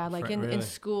people. Yeah, like in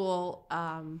school,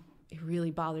 it really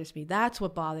bothers me. That's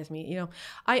what bothers me.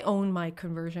 I own my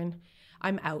conversion.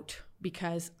 I'm out.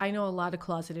 because I know a lot of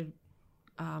closeted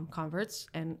converts,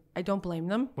 and I don't blame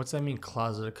them. What's that mean,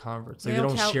 closeted converts? Like they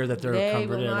don't share that they're converted at all?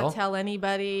 They will not tell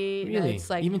anybody. Really? It's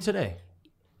like, even today?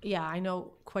 Yeah, I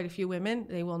know quite a few women.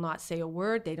 They will not say a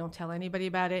word. They don't tell anybody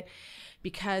about it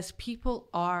because people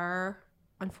are,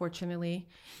 unfortunately,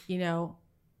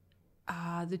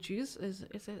 the Jews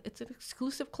it's an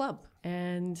exclusive club,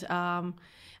 and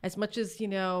as much as we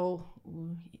love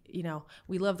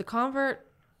the convert,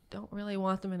 don't really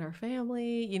want them in our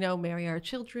family, marry our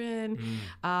children.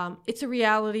 It's a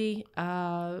reality,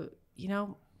 but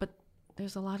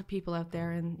there's a lot of people out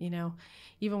there, and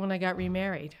even when I got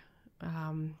remarried,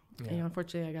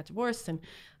 unfortunately I got divorced, and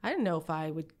I didn't know if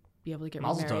I would be able to get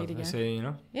remarried again. I say,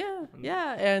 yeah,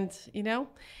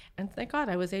 and thank God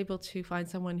I was able to find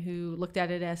someone who looked at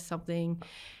it as something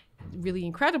really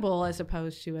incredible as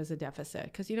opposed to as a deficit,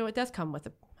 because it does come with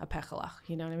a pechalach.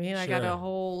 You know what I mean? Sure. I got a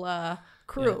whole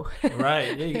crew. Yeah.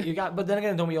 Right. You got, but then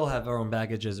again, don't we all have our own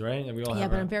baggages, right? And we all have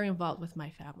but I'm very involved with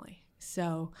my family,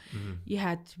 so you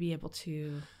had to be able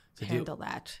to handle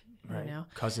that. Right.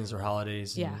 Cousins or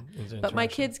holidays. Yeah. But my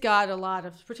kids got a lot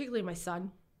of, particularly my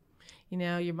son.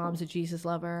 Your mom's a Jesus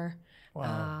lover.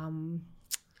 Wow.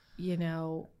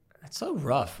 It's so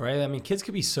rough, right? I mean, kids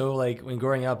could be so when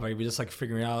growing up, right, we just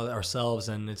figuring out ourselves,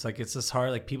 and it's just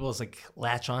hard. People just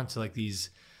latch on to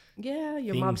these. Yeah,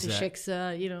 your mom's a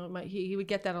shiksa. He would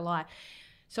get that a lot.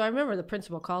 So I remember the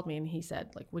principal called me and he said,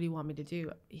 what do you want me to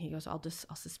do? He goes, I'll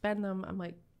suspend them. I'm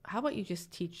like, how about you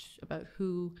just teach about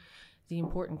who the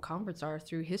important converts are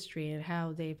through history and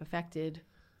how they've affected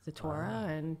the Torah,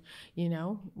 and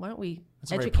why don't we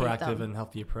That's educate a very proactive them. And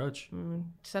healthy approach.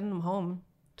 Send them home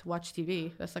to watch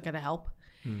TV. That's not going to help.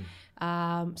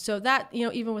 So that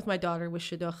even with my daughter with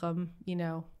shidduchim,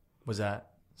 was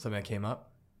that something that came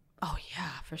up? Oh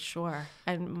yeah, for sure.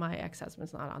 And my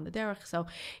ex-husband's not on the derech, so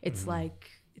it's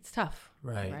it's tough.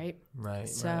 Right.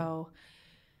 So.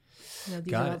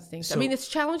 These are all the things. So, it's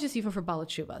challenges even for Baal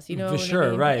Teshuvas. For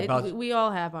sure, right. We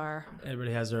all have our.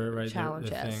 Everybody has their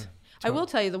challenges. Their thing. I will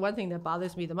tell you, the one thing that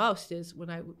bothers me the most is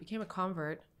when I became a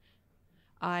convert,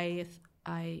 I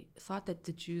thought that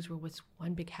the Jews were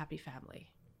one big happy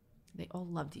family. They all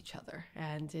loved each other,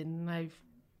 and I've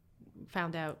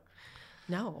found out,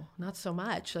 no, not so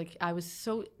much.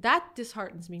 That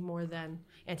disheartens me more than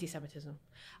anti-Semitism.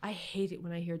 I hate it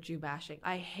when I hear Jew bashing.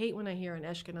 I hate when I hear an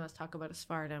Ashkenaz talk about a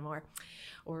Sephardim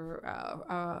or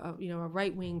a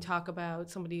right wing talk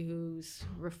about somebody who's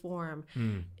Reform.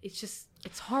 It's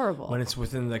horrible. When it's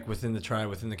within the tribe,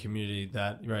 within the community,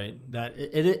 that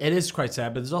it is quite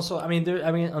sad. But there's also,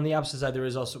 on the opposite side, there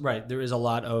is also there is a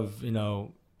lot of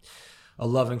a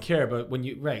love and care, but when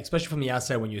you especially from the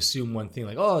outside, when you assume one thing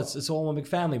it's all one big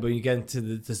family, but when you get into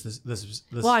this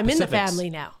well, I'm in the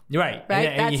family now. You're right.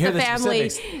 And that's you hear the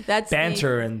family. That's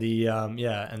banter and the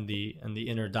and the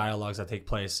inner dialogues that take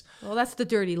place. Well, that's the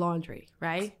dirty laundry,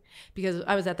 right? Because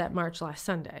I was at that march last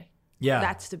Sunday. Yeah,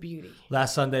 that's the beauty.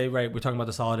 Last Sunday, right? We're talking about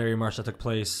the Solidarity March that took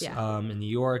place in New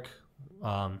York,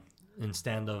 in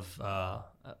stand of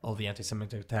all the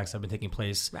anti-Semitic attacks that have been taking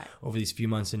place over these few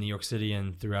months in New York City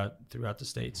and throughout the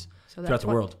states, throughout the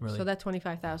world, really. So that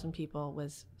 25,000 people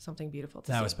was something beautiful to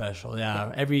see. That was special,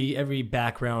 yeah. Every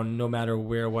background, no matter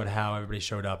where, what, how, everybody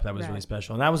showed up. That was really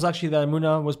special. And that was actually, that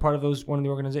Emunah was part of one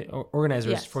of the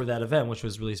organizers for that event, which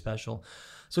was really special.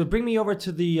 So bring me over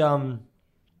to the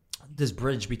this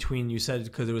bridge between, you said,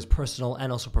 because it was personal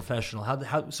and also professional.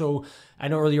 How? So I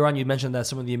know earlier on you mentioned that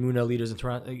some of the Emunah leaders in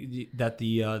Toronto, that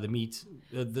the meat,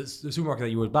 the supermarket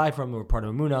that you would buy from were part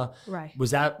of Emunah. Right.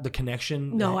 Was that the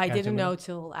connection? No, I didn't know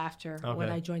till after when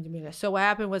I joined Emunah. So what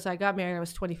happened was I got married. I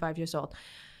was 25 years old.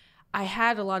 I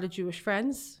had a lot of Jewish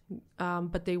friends,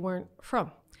 but they weren't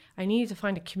from. I needed to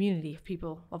find a community of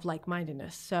people of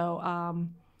like-mindedness. So.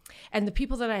 And the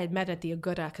people that I had met at the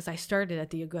Aguda, because I started at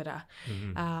the Aguda,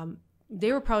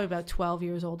 they were probably about 12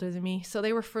 years older than me. So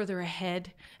they were further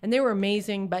ahead. And they were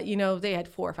amazing, but, they had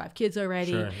 4 or 5 kids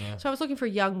already. Sure, yeah. So I was looking for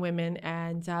young women.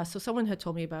 And so someone had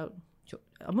told me about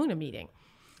Emunah meeting.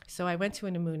 So I went to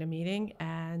an Emunah meeting,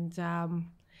 and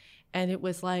it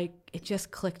was it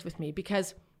just clicked with me.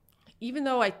 Because even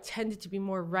though I tended to be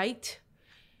more right,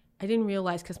 I didn't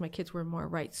realize, because my kids were more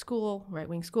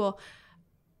right-wing school,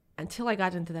 until I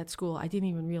got into that school, I didn't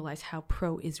even realize how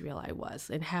pro-Israel I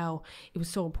was and how it was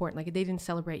so important. They didn't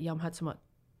celebrate Yom HaTzmaut.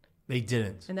 They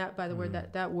didn't. And that, by the word,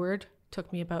 that word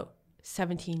took me about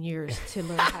 17 years to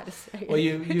learn how to say it. Well,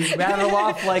 you rattle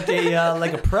off like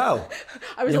a pro.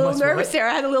 I was a little nervous there.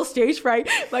 I had a little stage fright.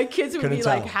 My kids would be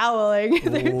howling.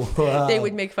 They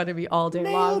would make fun of me all day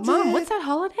long. Mom, what's that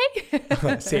holiday?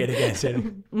 Say it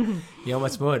again. Yom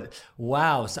HaTzmaut.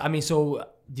 Wow. So,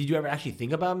 did you ever actually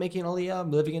think about making Aliyah,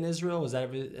 living in Israel? Was that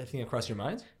everything across your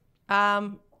mind?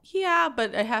 Yeah,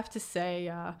 but I have to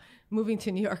say, moving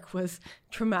to New York was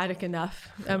traumatic enough.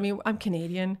 I mean, I'm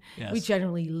Canadian. Yes. We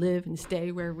generally live and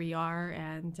stay where we are.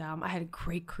 And I had a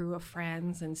great crew of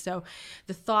friends. And so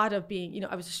the thought of being,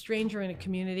 I was a stranger in a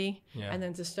community and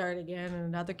then to start again in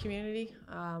another community,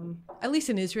 at least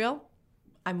in Israel,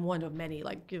 I'm one of many,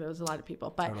 there's a lot of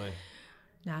people, but Totally.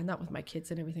 nah, not with my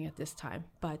kids and everything at this time.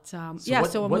 But so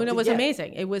what Emunah was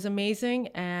amazing. It was amazing.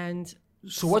 And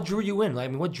so what drew you in?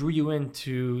 what drew you in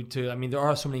to there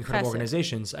are so many incredible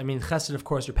organizations. Chesed, of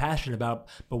course, you're passionate about,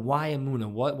 but why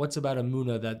Emunah? What's about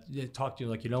Emunah that talked to you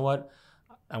like, you know what?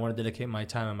 I want to dedicate my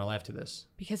time and my life to this.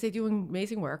 Because they do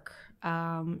amazing work.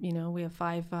 We have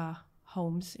 5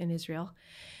 homes in Israel.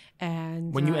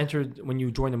 And when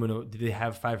you joined Emunah, did they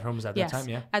have 5 homes at that time?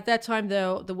 Yeah. At that time,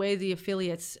 though, the way the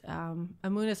affiliates,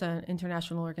 Emunah is an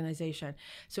international organization.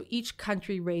 So each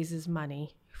country raises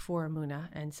money for Emunah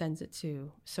and sends it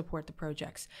to support the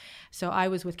projects. So I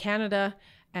was with Canada,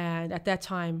 and at that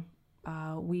time,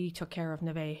 we took care of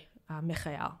Neve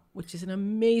Michael, which is an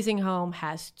amazing home,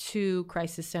 has 2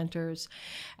 crisis centers.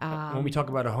 When we talk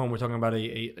about a home, we're talking about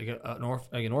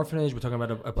an orphanage. We're talking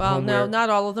about a well, home no, not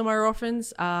all of them are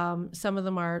orphans. Some of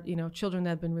them are, children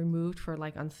that have been removed for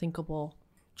unthinkable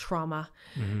trauma.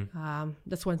 Mm-hmm.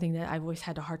 That's one thing that I've always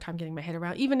had a hard time getting my head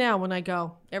around. Even now, when I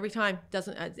go, every time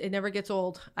it never gets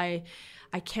old. I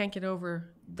can't get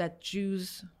over that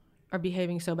Jews are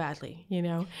behaving so badly,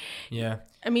 Yeah.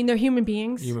 I mean, they're human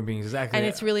beings. Human beings, exactly. And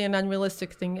it's really an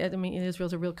unrealistic thing. I mean,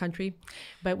 Israel's a real country.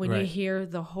 But when you hear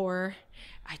the horror,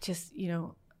 I just,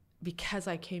 because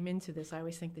I came into this, I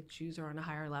always think that Jews are on a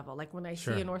higher level. Like when I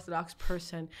see an Orthodox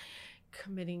person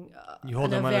committing you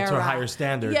hold them to a higher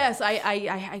standard. Yes,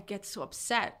 I get so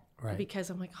upset. Right. Because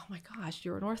I'm like, oh my gosh,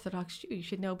 you're an Orthodox Jew. You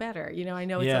should know better. I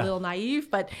know it's a little naive,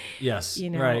 but yes,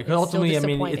 right. Because ultimately,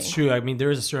 it's true.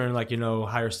 There is a certain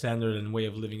higher standard and way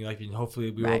of living life, and hopefully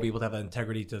we will be able to have that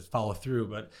integrity to follow through.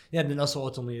 But yeah, and then also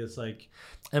ultimately, it's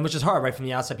and which is hard, right? From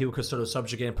the outside, people could sort of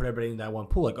subjugate and put everybody in that one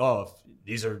pool. If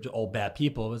these are all bad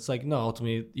people, it's no.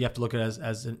 Ultimately, you have to look at it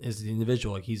as the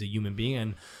individual. He's a human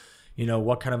being, and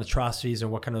what kind of atrocities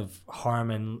and what kind of harm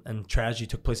and tragedy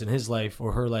took place in his life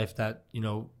or her life that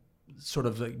sort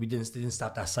of we didn't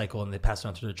stop that cycle and they passed it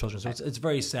on to their children. So it's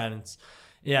very sad. And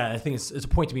I think it's a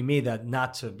point to be made that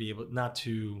not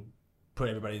to put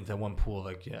everybody into one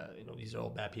pool. These are all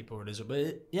bad people or whatever. But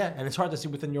and it's hard to see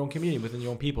within your own community, within your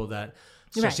own people that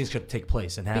such things could take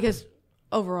place and happen. Because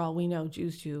overall, we know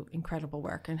Jews do incredible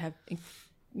work and have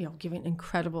given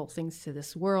incredible things to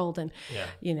this world, and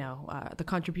the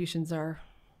contributions are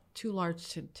too large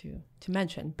to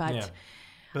mention. But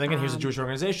But again, here's a Jewish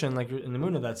organization like in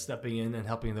Emunah that's stepping in and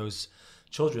helping those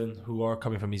children who are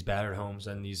coming from these battered homes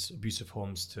and these abusive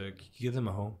homes to give them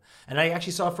a home. And I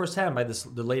actually saw firsthand by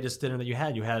the latest dinner that you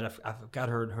had. I forgot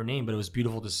her name, but it was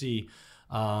beautiful to see.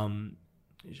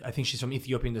 I think she's from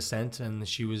Ethiopian descent, and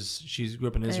she grew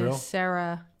up in Israel.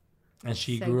 Sarah. And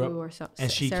she Segu grew up, or so,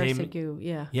 and she Sarah came. Segu,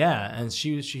 and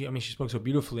she spoke so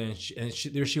beautifully, and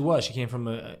there she was. She came from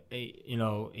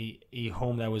a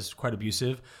home that was quite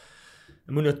abusive.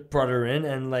 Emunah brought her in,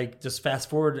 and just fast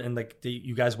forward, and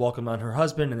you guys welcomed on her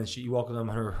husband, and then you welcomed on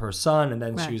her son, and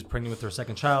then she was pregnant with her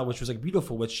second child, which was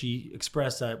beautiful. What she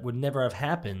expressed that would never have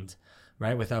happened,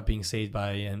 right, without being saved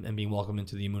by and being welcomed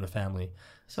into the Emunah family.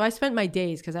 So I spent my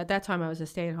days, because at that time I was a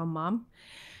stay-at-home mom,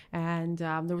 and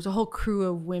there was a whole crew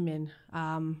of women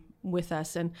with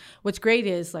us. And what's great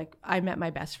is I met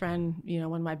my best friend,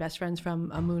 one of my best friends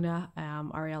from Emunah,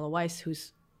 Ariella Weiss,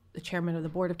 who's the chairman of the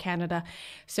board of Canada.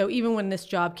 So even when this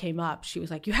job came up, she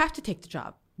was like, you have to take the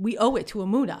job. We owe it to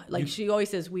Emunah. She always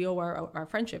says, we owe our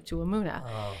friendship to Emunah.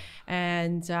 Oh.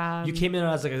 And you came in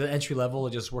as an entry level,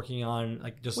 just working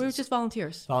on we were just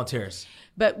volunteers.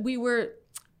 But we were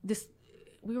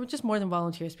just more than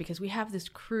volunteers, because we have this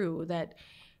crew that,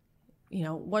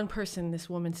 one person, this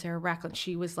woman, Sarah Racklin,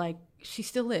 she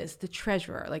still is the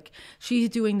treasurer. She's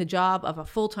doing the job of a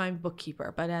full-time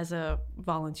bookkeeper, but as a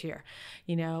volunteer.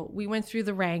 We went through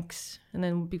the ranks, and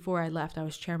then before I left, I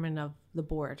was chairman of the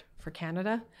board for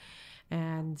Canada.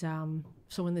 And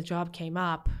so when the job came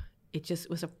up, it just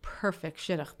was a perfect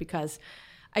shidduch, because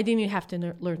I didn't even have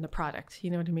to learn the product. You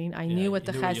know what I mean? I knew what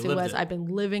the chesed was. I've been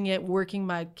living it, working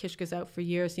my kishkas out for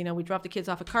years. We dropped the kids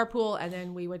off a carpool, and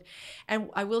then we would. And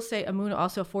I will say, Emunah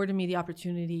also afforded me the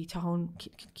opportunity to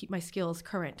keep my skills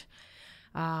current.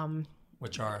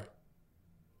 Which are?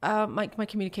 My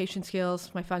communication skills,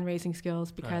 my fundraising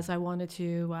skills, because I wanted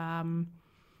to,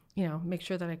 make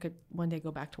sure that I could one day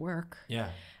go back to work. Yeah.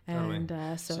 And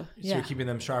totally. So you're keeping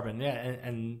them sharp,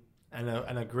 and and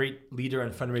a great leader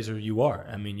and fundraiser you are.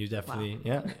 I mean, you definitely,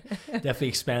 definitely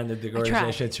expanded the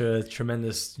organization to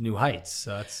tremendous new heights.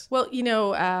 So that's well,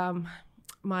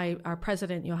 our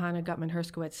president Johanna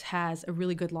Gutman-Herskowitz has a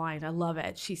really good line. I love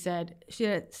it. She said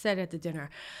at the dinner,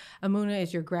 Emunah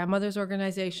is your grandmother's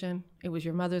organization. It was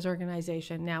your mother's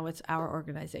organization. Now it's our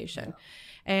organization,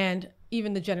 and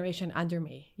even the generation under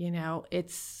me.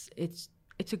 It's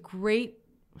a great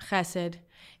chesed.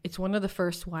 It's one of the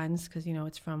first ones because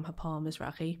it's from Hapal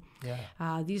Mizrahi.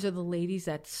 Yeah. These are the ladies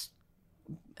that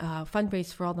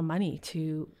fundraise for all the money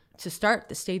to start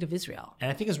the state of Israel.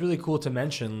 And I think it's really cool to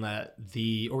mention that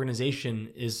the organization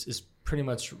is pretty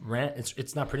much ran.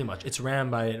 It's not pretty much. It's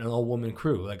ran by an all woman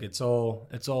crew. Like it's an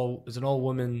all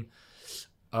woman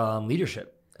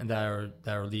leadership, and that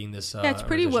are leading this. Yeah, it's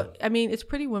pretty. It's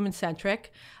pretty woman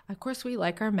centric. Of course, we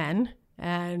like our men.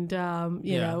 And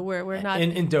we're not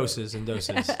in doses.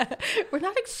 We're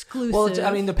not exclusive. Well,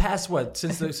 the past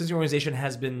since the organization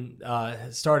has been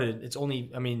started, it's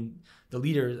only the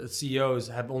leaders, the CEOs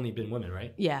have only been women,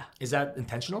 right? Yeah. Is that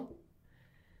intentional?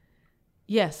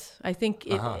 Yes, I think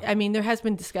it. There has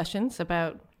been discussions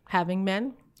about having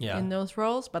men in those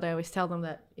roles, but I always tell them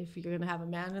that if you're going to have a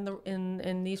man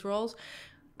in these roles,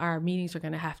 our meetings are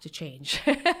going to have to change.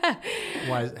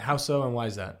 How so, and why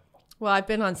is that? Well, I've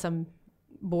been on some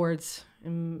boards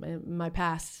in my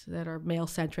past that are male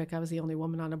centric. I was the only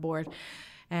woman on a board,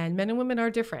 and men and women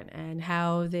are different, and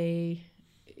how they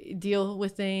deal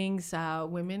with things.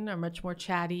 Women are much more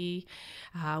chatty.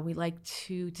 We like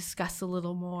to discuss a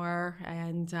little more,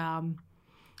 and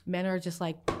men are just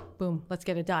like, boom, let's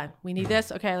get it done. We need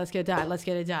this. Okay, let's get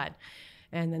it done.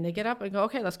 And then they get up and go,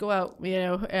 okay, let's go out,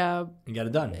 and get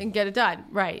it done.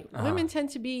 Right. Women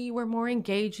tend to we're more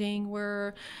engaging.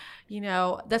 We're,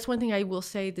 that's one thing I will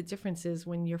say the difference is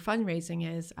when you're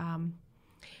fundraising is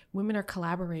women are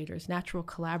collaborators, natural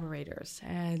collaborators.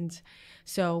 And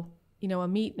so,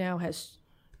 Amit now has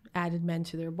added men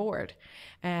to their board.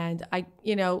 And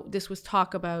this was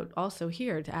talk about also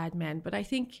here to add men, but I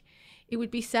think it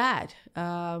would be sad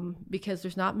because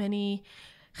there's not many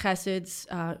cheseds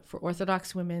for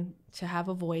Orthodox women to have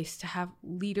a voice, to have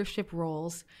leadership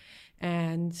roles,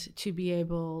 and to be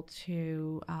able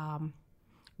to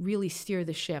really steer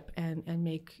the ship and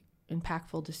make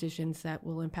impactful decisions that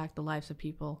will impact the lives of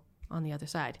people on the other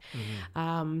side.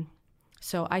 Mm-hmm.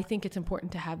 So I think it's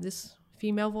important to have this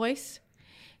female voice.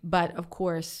 But of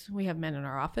course, we have men in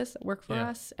our office that work for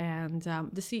us, and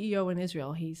the CEO in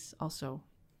Israel, he's also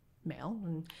male,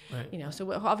 and right.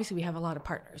 So obviously we have a lot of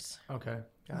partners. Okay.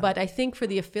 But I think for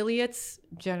the affiliates,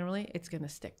 generally, it's going to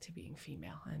stick to being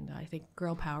female, and I think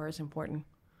girl power is important.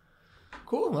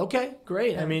 Cool. Okay.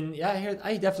 Great. Yeah.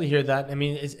 I definitely hear that.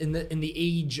 It's in the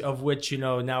age of which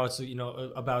now it's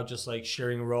about just like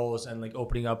sharing roles and like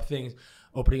opening up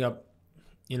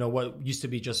what used to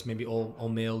be just maybe all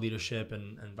male leadership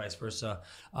and vice versa.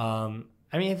 I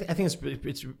think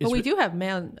it's well, we do have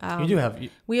male. You do have.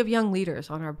 We have young leaders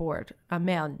on our board,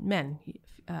 men,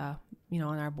 on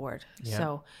our board. Yeah.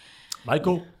 So,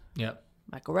 Michael. Yeah.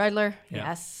 Michael Reidler. Yeah.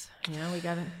 Yes. We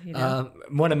got to.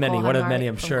 One of many.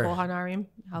 I'm sure. Kol Hanarim.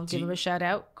 I'll give him a shout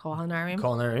out. Kol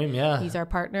Hanarim. Yeah. He's our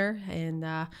partner, and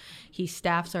he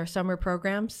staffs our summer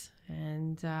programs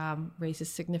and raises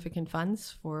significant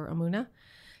funds for Emunah.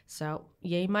 So,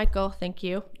 yay, Michael! Thank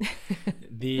you.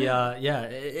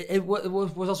 It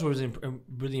was also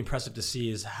really impressive to see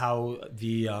is how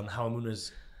how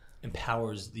Emunah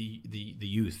empowers the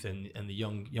youth and the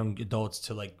young adults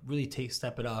to like really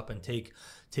step it up and take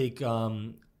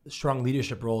strong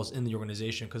leadership roles in the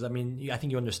organization. Because I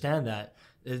think you understand that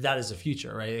is the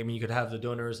future, right? You could have the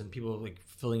donors and people like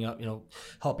filling up,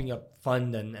 helping up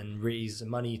fund and raise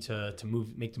money to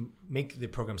make the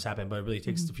programs happen, but it really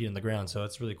takes the feet on the ground. So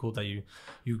it's really cool that you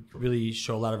really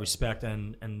show a lot of respect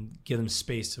and give them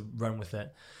space to run with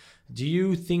it. Do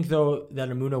you think though that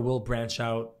Emunah will branch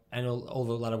out? I know a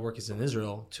lot of work is in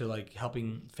Israel to like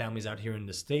helping families out here in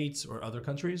the States or other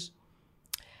countries.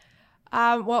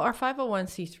 Well, our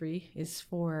 501c3 is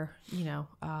for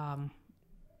our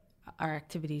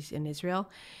activities in Israel.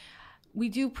 We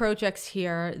do projects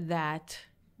here that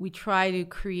we try to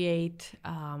create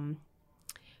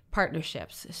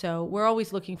partnerships. So we're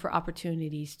always looking for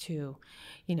opportunities to,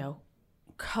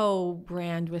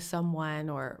 co-brand with someone,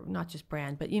 or not just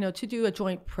brand, but, to do a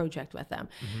joint project with them.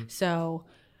 Mm-hmm. So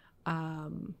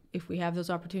if we have those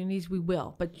opportunities, we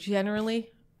will. But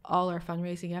generally, all our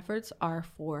fundraising efforts are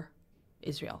for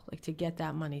Israel, like to get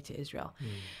that money to Israel.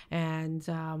 And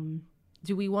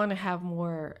do we want to have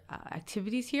more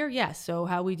activities here? Yes. So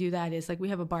how we do that is like we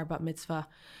have a bar bat mitzvah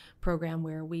program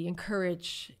where we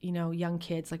encourage, young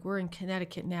kids. Like we're in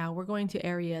Connecticut now. We're going to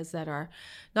areas that are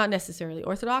not necessarily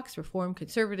Orthodox, Reform,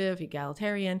 Conservative,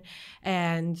 Egalitarian,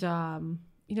 and,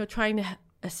 trying to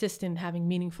assist in having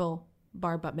meaningful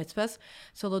bar bat mitzvahs.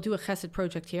 So they'll do a chesed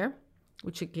project here,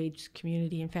 which engages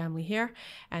community and family here.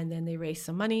 And then they raise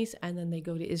some monies, and then they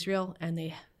go to Israel and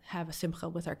they have a simcha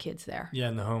with our kids there. Yeah,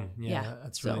 in the home. Yeah.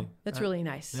 That's really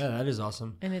nice. Yeah, that is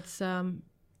awesome. And it's,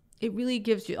 it really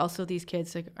gives you also these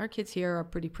kids, like our kids here are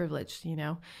pretty privileged,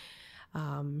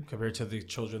 compared to the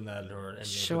children that are in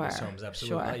these homes,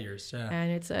 absolutely light years. Yeah. And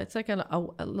it's like a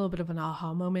little bit of an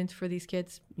aha moment for these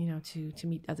kids, to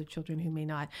meet other children who may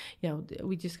not.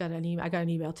 We just got an email. I got an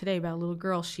email today about a little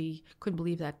girl. She couldn't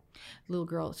believe that little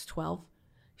girl is 12.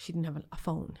 She didn't have a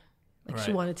phone. Like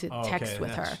she wanted to text with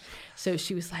her. So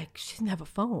she was like, she didn't have a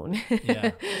phone.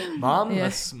 Yeah. Mom,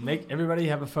 let's make everybody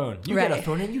have a phone. You get a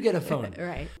phone and you get a phone.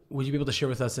 Right. Would you be able to share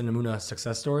with us an Emunah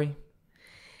success story?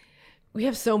 We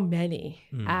have so many.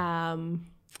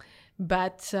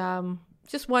 But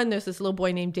just one, there's this little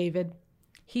boy named David.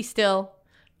 He's still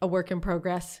a work in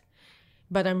progress,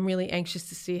 but I'm really anxious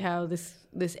to see how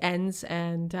this ends.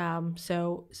 And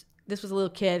so this was a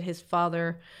little kid. His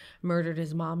father murdered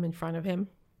his mom in front of him.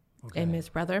 Okay. And his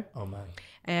brother. Oh my!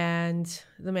 And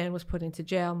the man was put into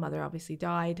jail. Mother obviously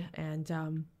died.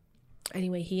 And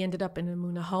anyway, he ended up in a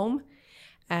Emunah home,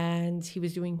 and he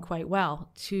was doing quite well.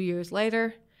 2 years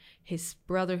later, his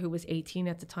brother, who was 18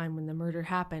 at the time when the murder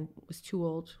happened, was too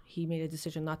old. He made a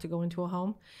decision not to go into a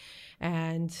home,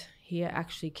 and he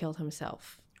actually killed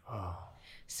himself. Oh.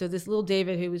 So this little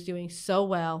David, who was doing so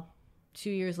well, 2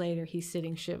 years later, he's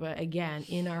sitting Shiva again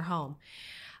in our home.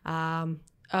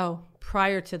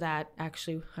 Prior to that,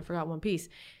 actually, I forgot one piece.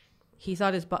 He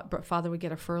thought his father would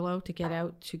get a furlough to get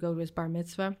out to go to his bar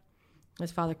mitzvah.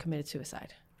 His father committed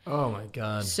suicide. Oh, my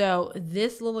God. So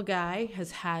this little guy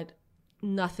has had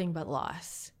nothing but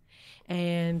loss.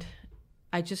 And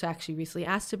I just actually recently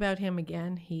asked about him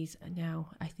again. He's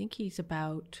now, I think he's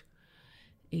about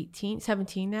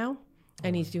 17 now,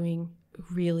 and he's doing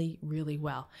really, really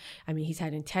well. I mean, he's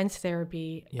had intense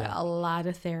therapy, a lot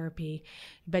of therapy,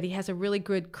 but he has a really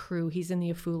good crew. He's in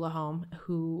the Afula home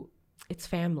who it's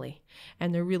family,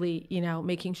 and they're really,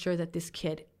 making sure that this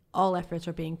kid, all efforts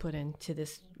are being put into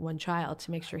this one child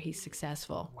to make sure he's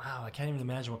successful. Wow. I can't even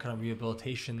imagine what kind of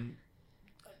rehabilitation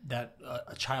that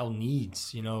a child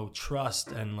needs,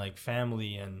 trust and like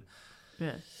family and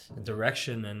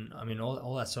direction, and I mean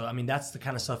all that. So I mean that's the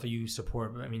kind of stuff that you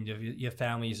support. I mean you have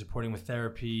family you're supporting with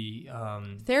therapy.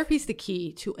 Therapy's the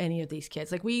key to any of these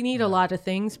kids. Like we need a lot of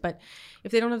things, but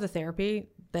if they don't have the therapy,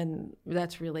 then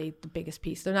that's really the biggest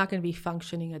piece. They're not going to be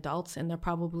functioning adults, and they'll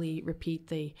probably repeat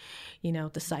the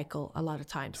cycle a lot of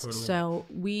times. Totally. So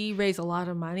we raise a lot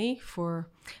of money for,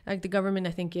 like, the government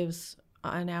I think gives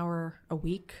an hour a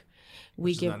week.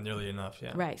 Which is not nearly enough.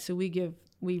 Yeah. Right. So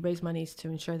we raise monies to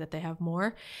ensure that they have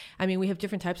more. I mean, we have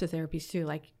different types of therapies too.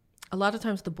 Like a lot of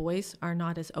times the boys are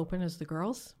not as open as the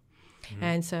girls. Mm-hmm.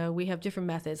 And so we have different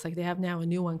methods. Like they have now a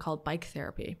new one called bike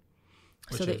therapy.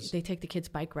 So they take the kids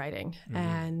bike riding,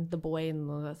 and the boy and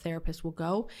the therapist will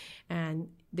go, and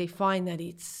they find that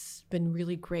it's been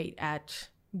really great at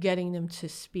getting them to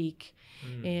speak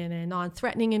in a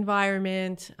non-threatening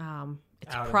environment.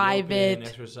 It's out private. Open,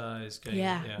 exercise.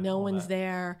 No one's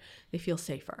there. They feel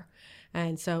safer.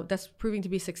 And so that's proving to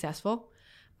be successful.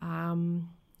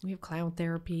 We have clown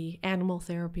therapy, animal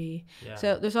therapy. Yeah.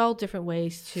 So there's all different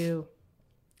ways to,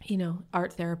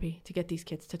 art therapy to get these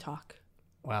kids to talk.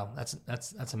 Wow,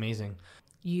 that's amazing.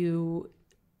 You're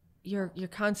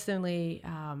constantly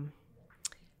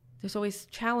there's always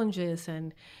challenges,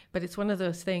 but it's one of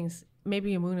those things.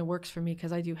 Maybe Emunah works for me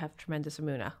because I do have tremendous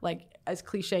Emunah, like as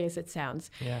cliche as it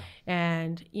sounds. Yeah.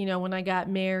 And when I got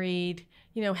married,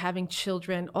 having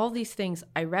children, all these things,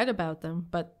 I read about them,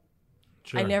 but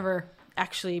I never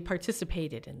actually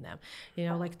participated in them.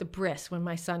 Like the bris, when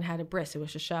my son had a bris, it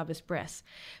was a Shabbos bris.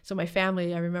 So my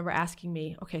family, I remember asking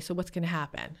me, okay, so what's going to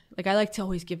happen? Like I like to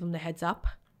always give them the heads up.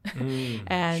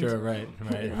 And sure, right.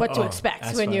 What to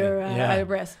expect when you're at a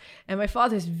bris. And my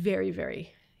father's very,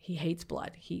 very, he hates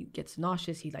blood. He gets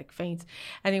nauseous. He faints.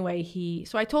 Anyway,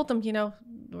 so I told them,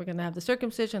 we're going to have the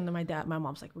circumcision. And my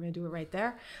mom's like, we're going to do it right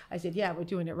there. I said, yeah, we're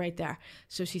doing it right there.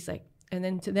 So she's like,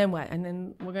 and then what? And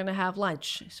then we're going to have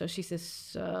lunch. So she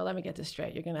says, let me get this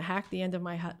straight. You're going to hack the end of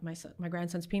my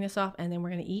grandson's penis off, and then we're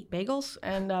going to eat bagels?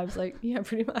 And I was like, yeah,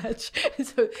 pretty much.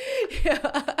 So,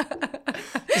 yeah.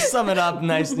 Just sum it up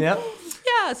nice. Yep.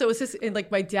 Yeah. Yeah, so it was just, and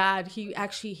like my dad, he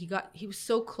was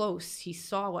so close. He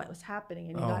saw what was happening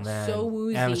and he got so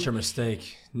woozy. Amateur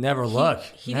mistake. Never look.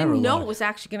 He didn't know what was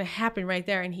actually going to happen right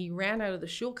there. And he ran out of the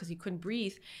shul because he couldn't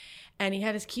breathe. And he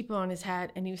had his kippah on his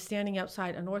head, and he was standing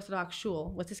outside an Orthodox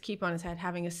shul with his kippah on his head,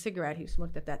 having a cigarette. He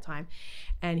smoked at that time.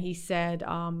 And he said,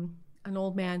 an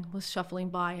old man was shuffling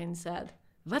by and said,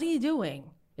 "What are you doing?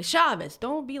 It's Shabbos.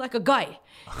 Don't be like a guy."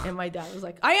 And my dad was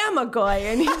like, "I am a guy."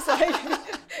 And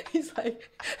he's like,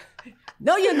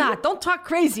 "No, you're not. Don't talk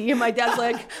crazy." And my dad's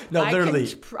like, "No,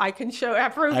 literally, I can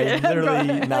prove I'm it.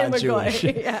 literally not Jewish."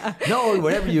 Yeah. No,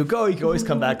 wherever you go, you can always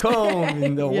come back home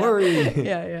and don't worry.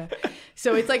 Yeah.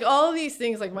 So it's like all of these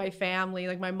things, like my family,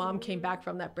 like my mom came back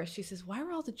from that bris. She says, "Why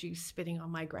were all the Jews spitting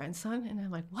on my grandson?" And I'm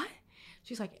like, "What?"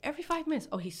 She's like, "Every 5 minutes.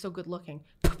 Oh, he's so good looking."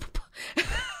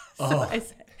 I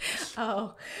said,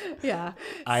 "Oh, yeah."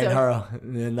 Ein hara,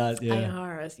 not yeah. Ein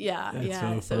haras,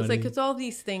 yeah. So it's like, it's all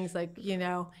these things, like, you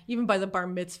know, even by the bar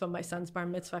mitzvah, my son's bar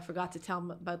mitzvah, I forgot to tell him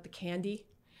about the candy.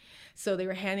 So they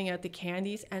were handing out the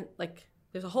candies, and like,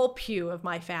 there's a whole pew of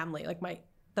my family, like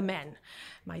the men,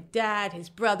 my dad, his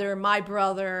brother, my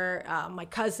brother, my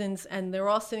cousins, and they're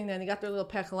all sitting there and they got their little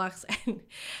pekalaks,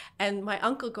 and my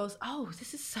uncle goes, "Oh,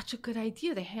 this is such a good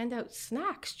idea. They hand out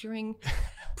snacks during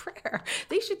prayer.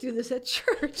 They should do this at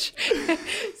church."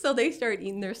 So they start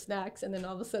eating their snacks, and then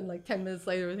all of a sudden, like 10 minutes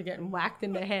later, they're getting whacked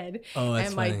in the head. Oh, that's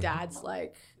and my funny. dad's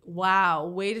like, "Wow,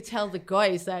 way to tell the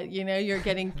guys that, you know,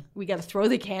 we got to throw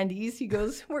the candies." He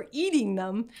goes, "We're eating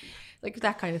them." Like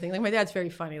that kind of thing. Like my dad's very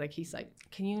funny. Like he's like,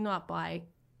 "Can you not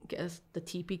get us the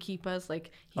teepee keepers?" Like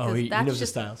he knows the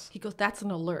styles. He goes, "That's an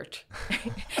alert."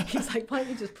 He's like, "Why don't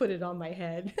you just put it on my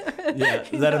head?" Yeah,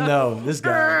 let him know. This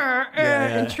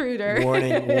guy. Intruder.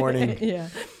 Warning.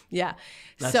 Yeah.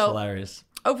 That's so, hilarious.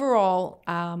 Overall,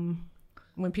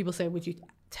 when people say, "Would you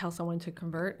tell someone to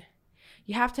convert?"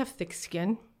 You have to have thick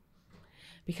skin,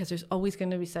 because there's always going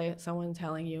to be someone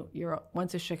telling you, "You're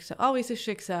once a shiksa, always a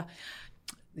shiksa.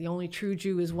 The only true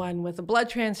Jew is one with a blood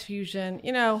transfusion."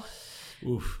 You know,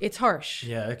 Oof. It's harsh.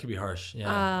 Yeah, it could be harsh.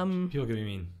 Yeah, people can be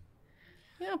mean.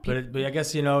 Yeah, but I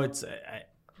guess, you know, it's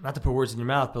not to put words in your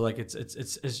mouth, but like it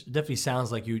definitely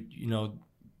sounds like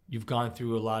you've gone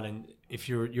through a lot, and if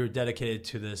you're dedicated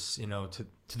to this, you know, to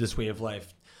this way of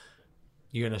life,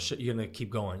 you're gonna keep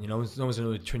going. You know, no one's gonna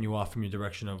really turn you off from your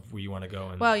direction of where you want to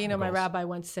go. Well, you know, my rabbi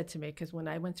once said to me, because when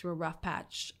I went through a rough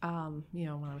patch, you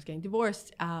know, when I was getting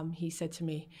divorced, he said to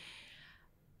me,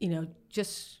 "You know,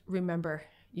 just remember,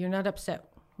 you're not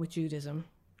upset with Judaism.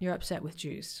 You're upset with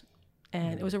Jews."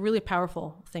 And it was a really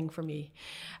powerful thing for me,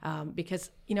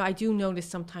 because, you know, I do notice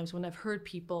sometimes when I've heard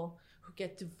people who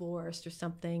get divorced or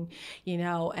something, you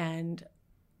know, and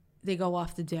they go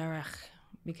off the derech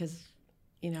because,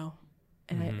 you know,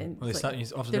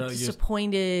 they're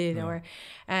disappointed,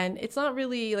 and it's not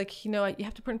really like, you know, you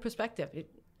have to put in perspective.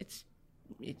 It's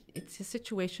a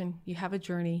situation. You have a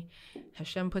journey.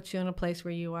 Hashem puts you in a place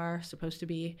where you are supposed to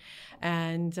be,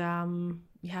 and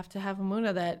you have to have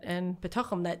emunah and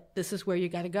betachim that this is where you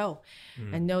got to go,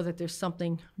 and know that there's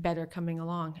something better coming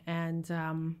along. And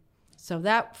so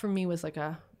that for me was like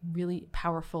a really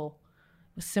powerful.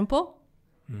 It was simple.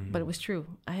 But it was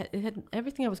true. It had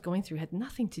everything I was going through had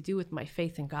nothing to do with my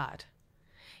faith in God.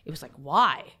 It was like,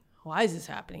 why? Why is this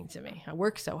happening to me? I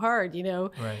work so hard, you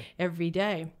know, every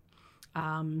day.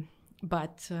 So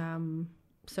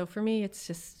for me, it's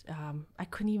just I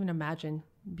couldn't even imagine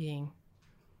being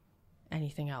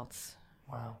anything else.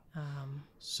 Wow.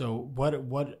 So what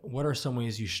are some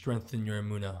ways you strengthen your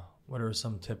emunah? What are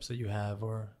some tips that you have,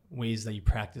 or ways that you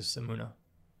practice emunah?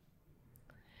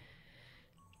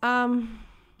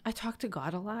 I talk to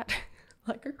God a lot,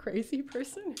 like a crazy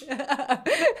person.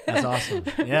 That's awesome.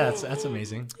 Yeah, that's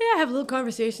amazing. Yeah, I have little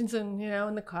conversations in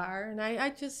the car, and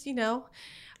I just, you know,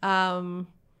 and,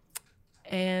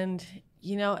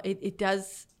 you know, it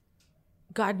does,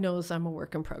 God knows I'm a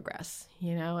work in progress,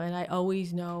 you know, and I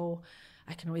always know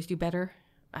I can always do better.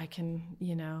 I can,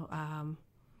 you know,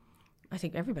 I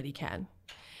think everybody can.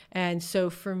 And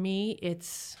so for me,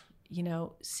 it's, you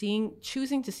know,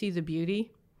 choosing to see the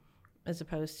beauty as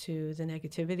opposed to the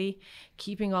negativity,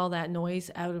 keeping all that noise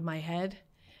out of my head,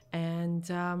 and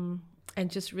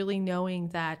just really knowing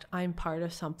that I'm part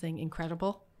of something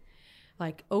incredible.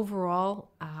 Like overall,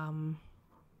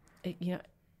 you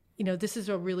know, this is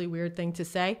a really weird thing to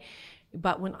say,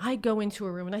 but when I go into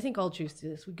a room, and I think all Jews do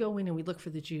this, we go in and we look for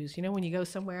the Jews. You know, when you go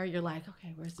somewhere, you're like,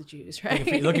 okay, where's the Jews, right?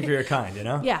 Looking for your kind, you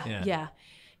know? Yeah.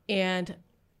 And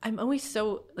I'm always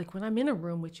so, like, when I'm in a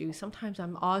room with you, sometimes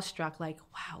I'm awestruck, like,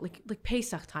 wow, like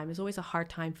Pesach time is always a hard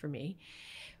time for me.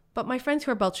 But my friends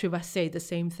who are Baal Tshuva say the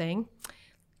same thing.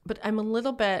 But I'm a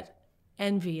little bit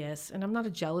envious, and I'm not a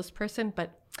jealous person,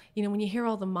 but you know, when you hear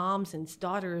all the moms and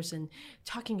daughters and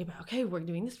talking about, okay, we're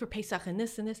doing this for Pesach and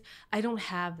this, I don't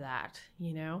have that,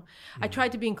 you know. I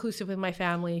tried to be inclusive with my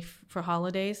family for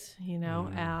holidays, you know,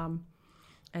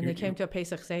 and they came to a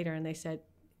Pesach Seder and they said,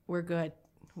 we're good.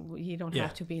 You don't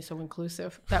have to be so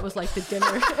inclusive. That was like the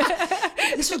dinner.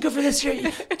 This was good for this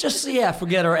year. Just,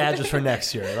 forget our address for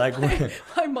next year. Like,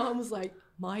 my mom was like,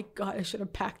 my God, I should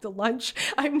have packed a lunch.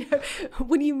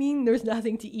 What do you mean there's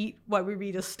nothing to eat while we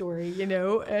read a story, you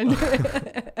know? And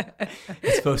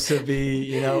it's supposed to be,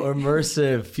 you know,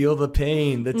 immersive, feel the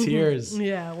pain, the tears.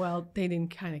 Yeah, well, they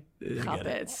didn't kind of cop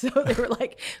it. So they were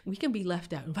like, we can be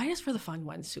left out. Invite us for the fun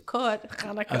ones. Sukkot,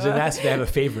 Hanukkah. I was going to ask if they have a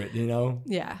favorite, you know?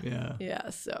 Yeah.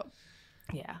 So,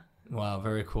 yeah. Wow,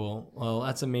 very cool. Well,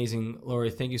 that's amazing,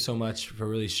 Laurie. Thank you so much for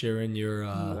really sharing your,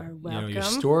 your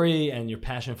story and your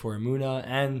passion for Emunah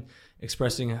and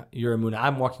expressing your Emunah.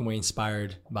 I'm walking away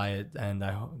inspired by it, and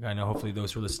I know hopefully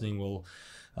those who are listening will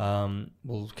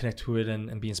connect to it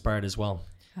and be inspired as well.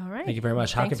 All right. Thank you very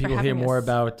much. How can people hear more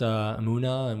about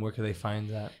Emunah, and where can they find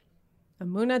that?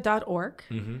 Emunah.org,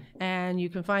 and you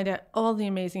can find out all the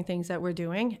amazing things that we're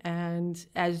doing. And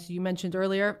as you mentioned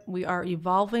earlier, we are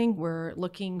evolving. We're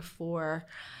looking for,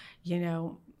 you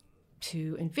know,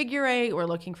 to invigorate. We're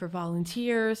looking for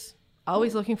volunteers.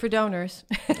 Always looking for donors.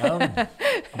 There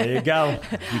you go.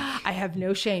 I have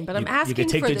no shame, but I'm asking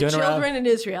for the children in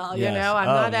Israel. Yes. You know, I'm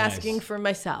not asking for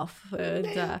myself.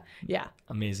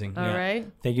 Amazing. All right.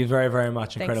 Thank you very, very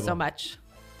much. Incredible. Thanks so much.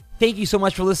 Thank you so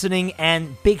much for listening,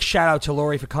 and big shout out to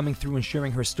Laurie for coming through and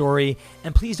sharing her story.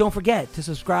 And please don't forget to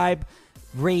subscribe,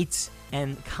 rate,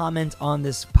 and comment on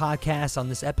this podcast, on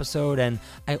this episode. And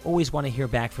I always want to hear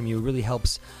back from you. It really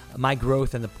helps my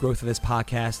growth and the growth of this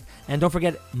podcast. And don't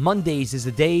forget, Mondays is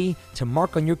the day to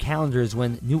mark on your calendars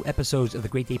when new episodes of the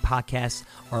Great Day Podcast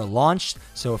are launched.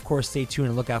 So, of course, stay tuned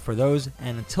and look out for those.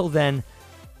 And until then,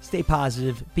 stay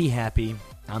positive, be happy.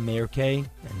 I'm Mayor K,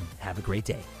 and have a great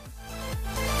day.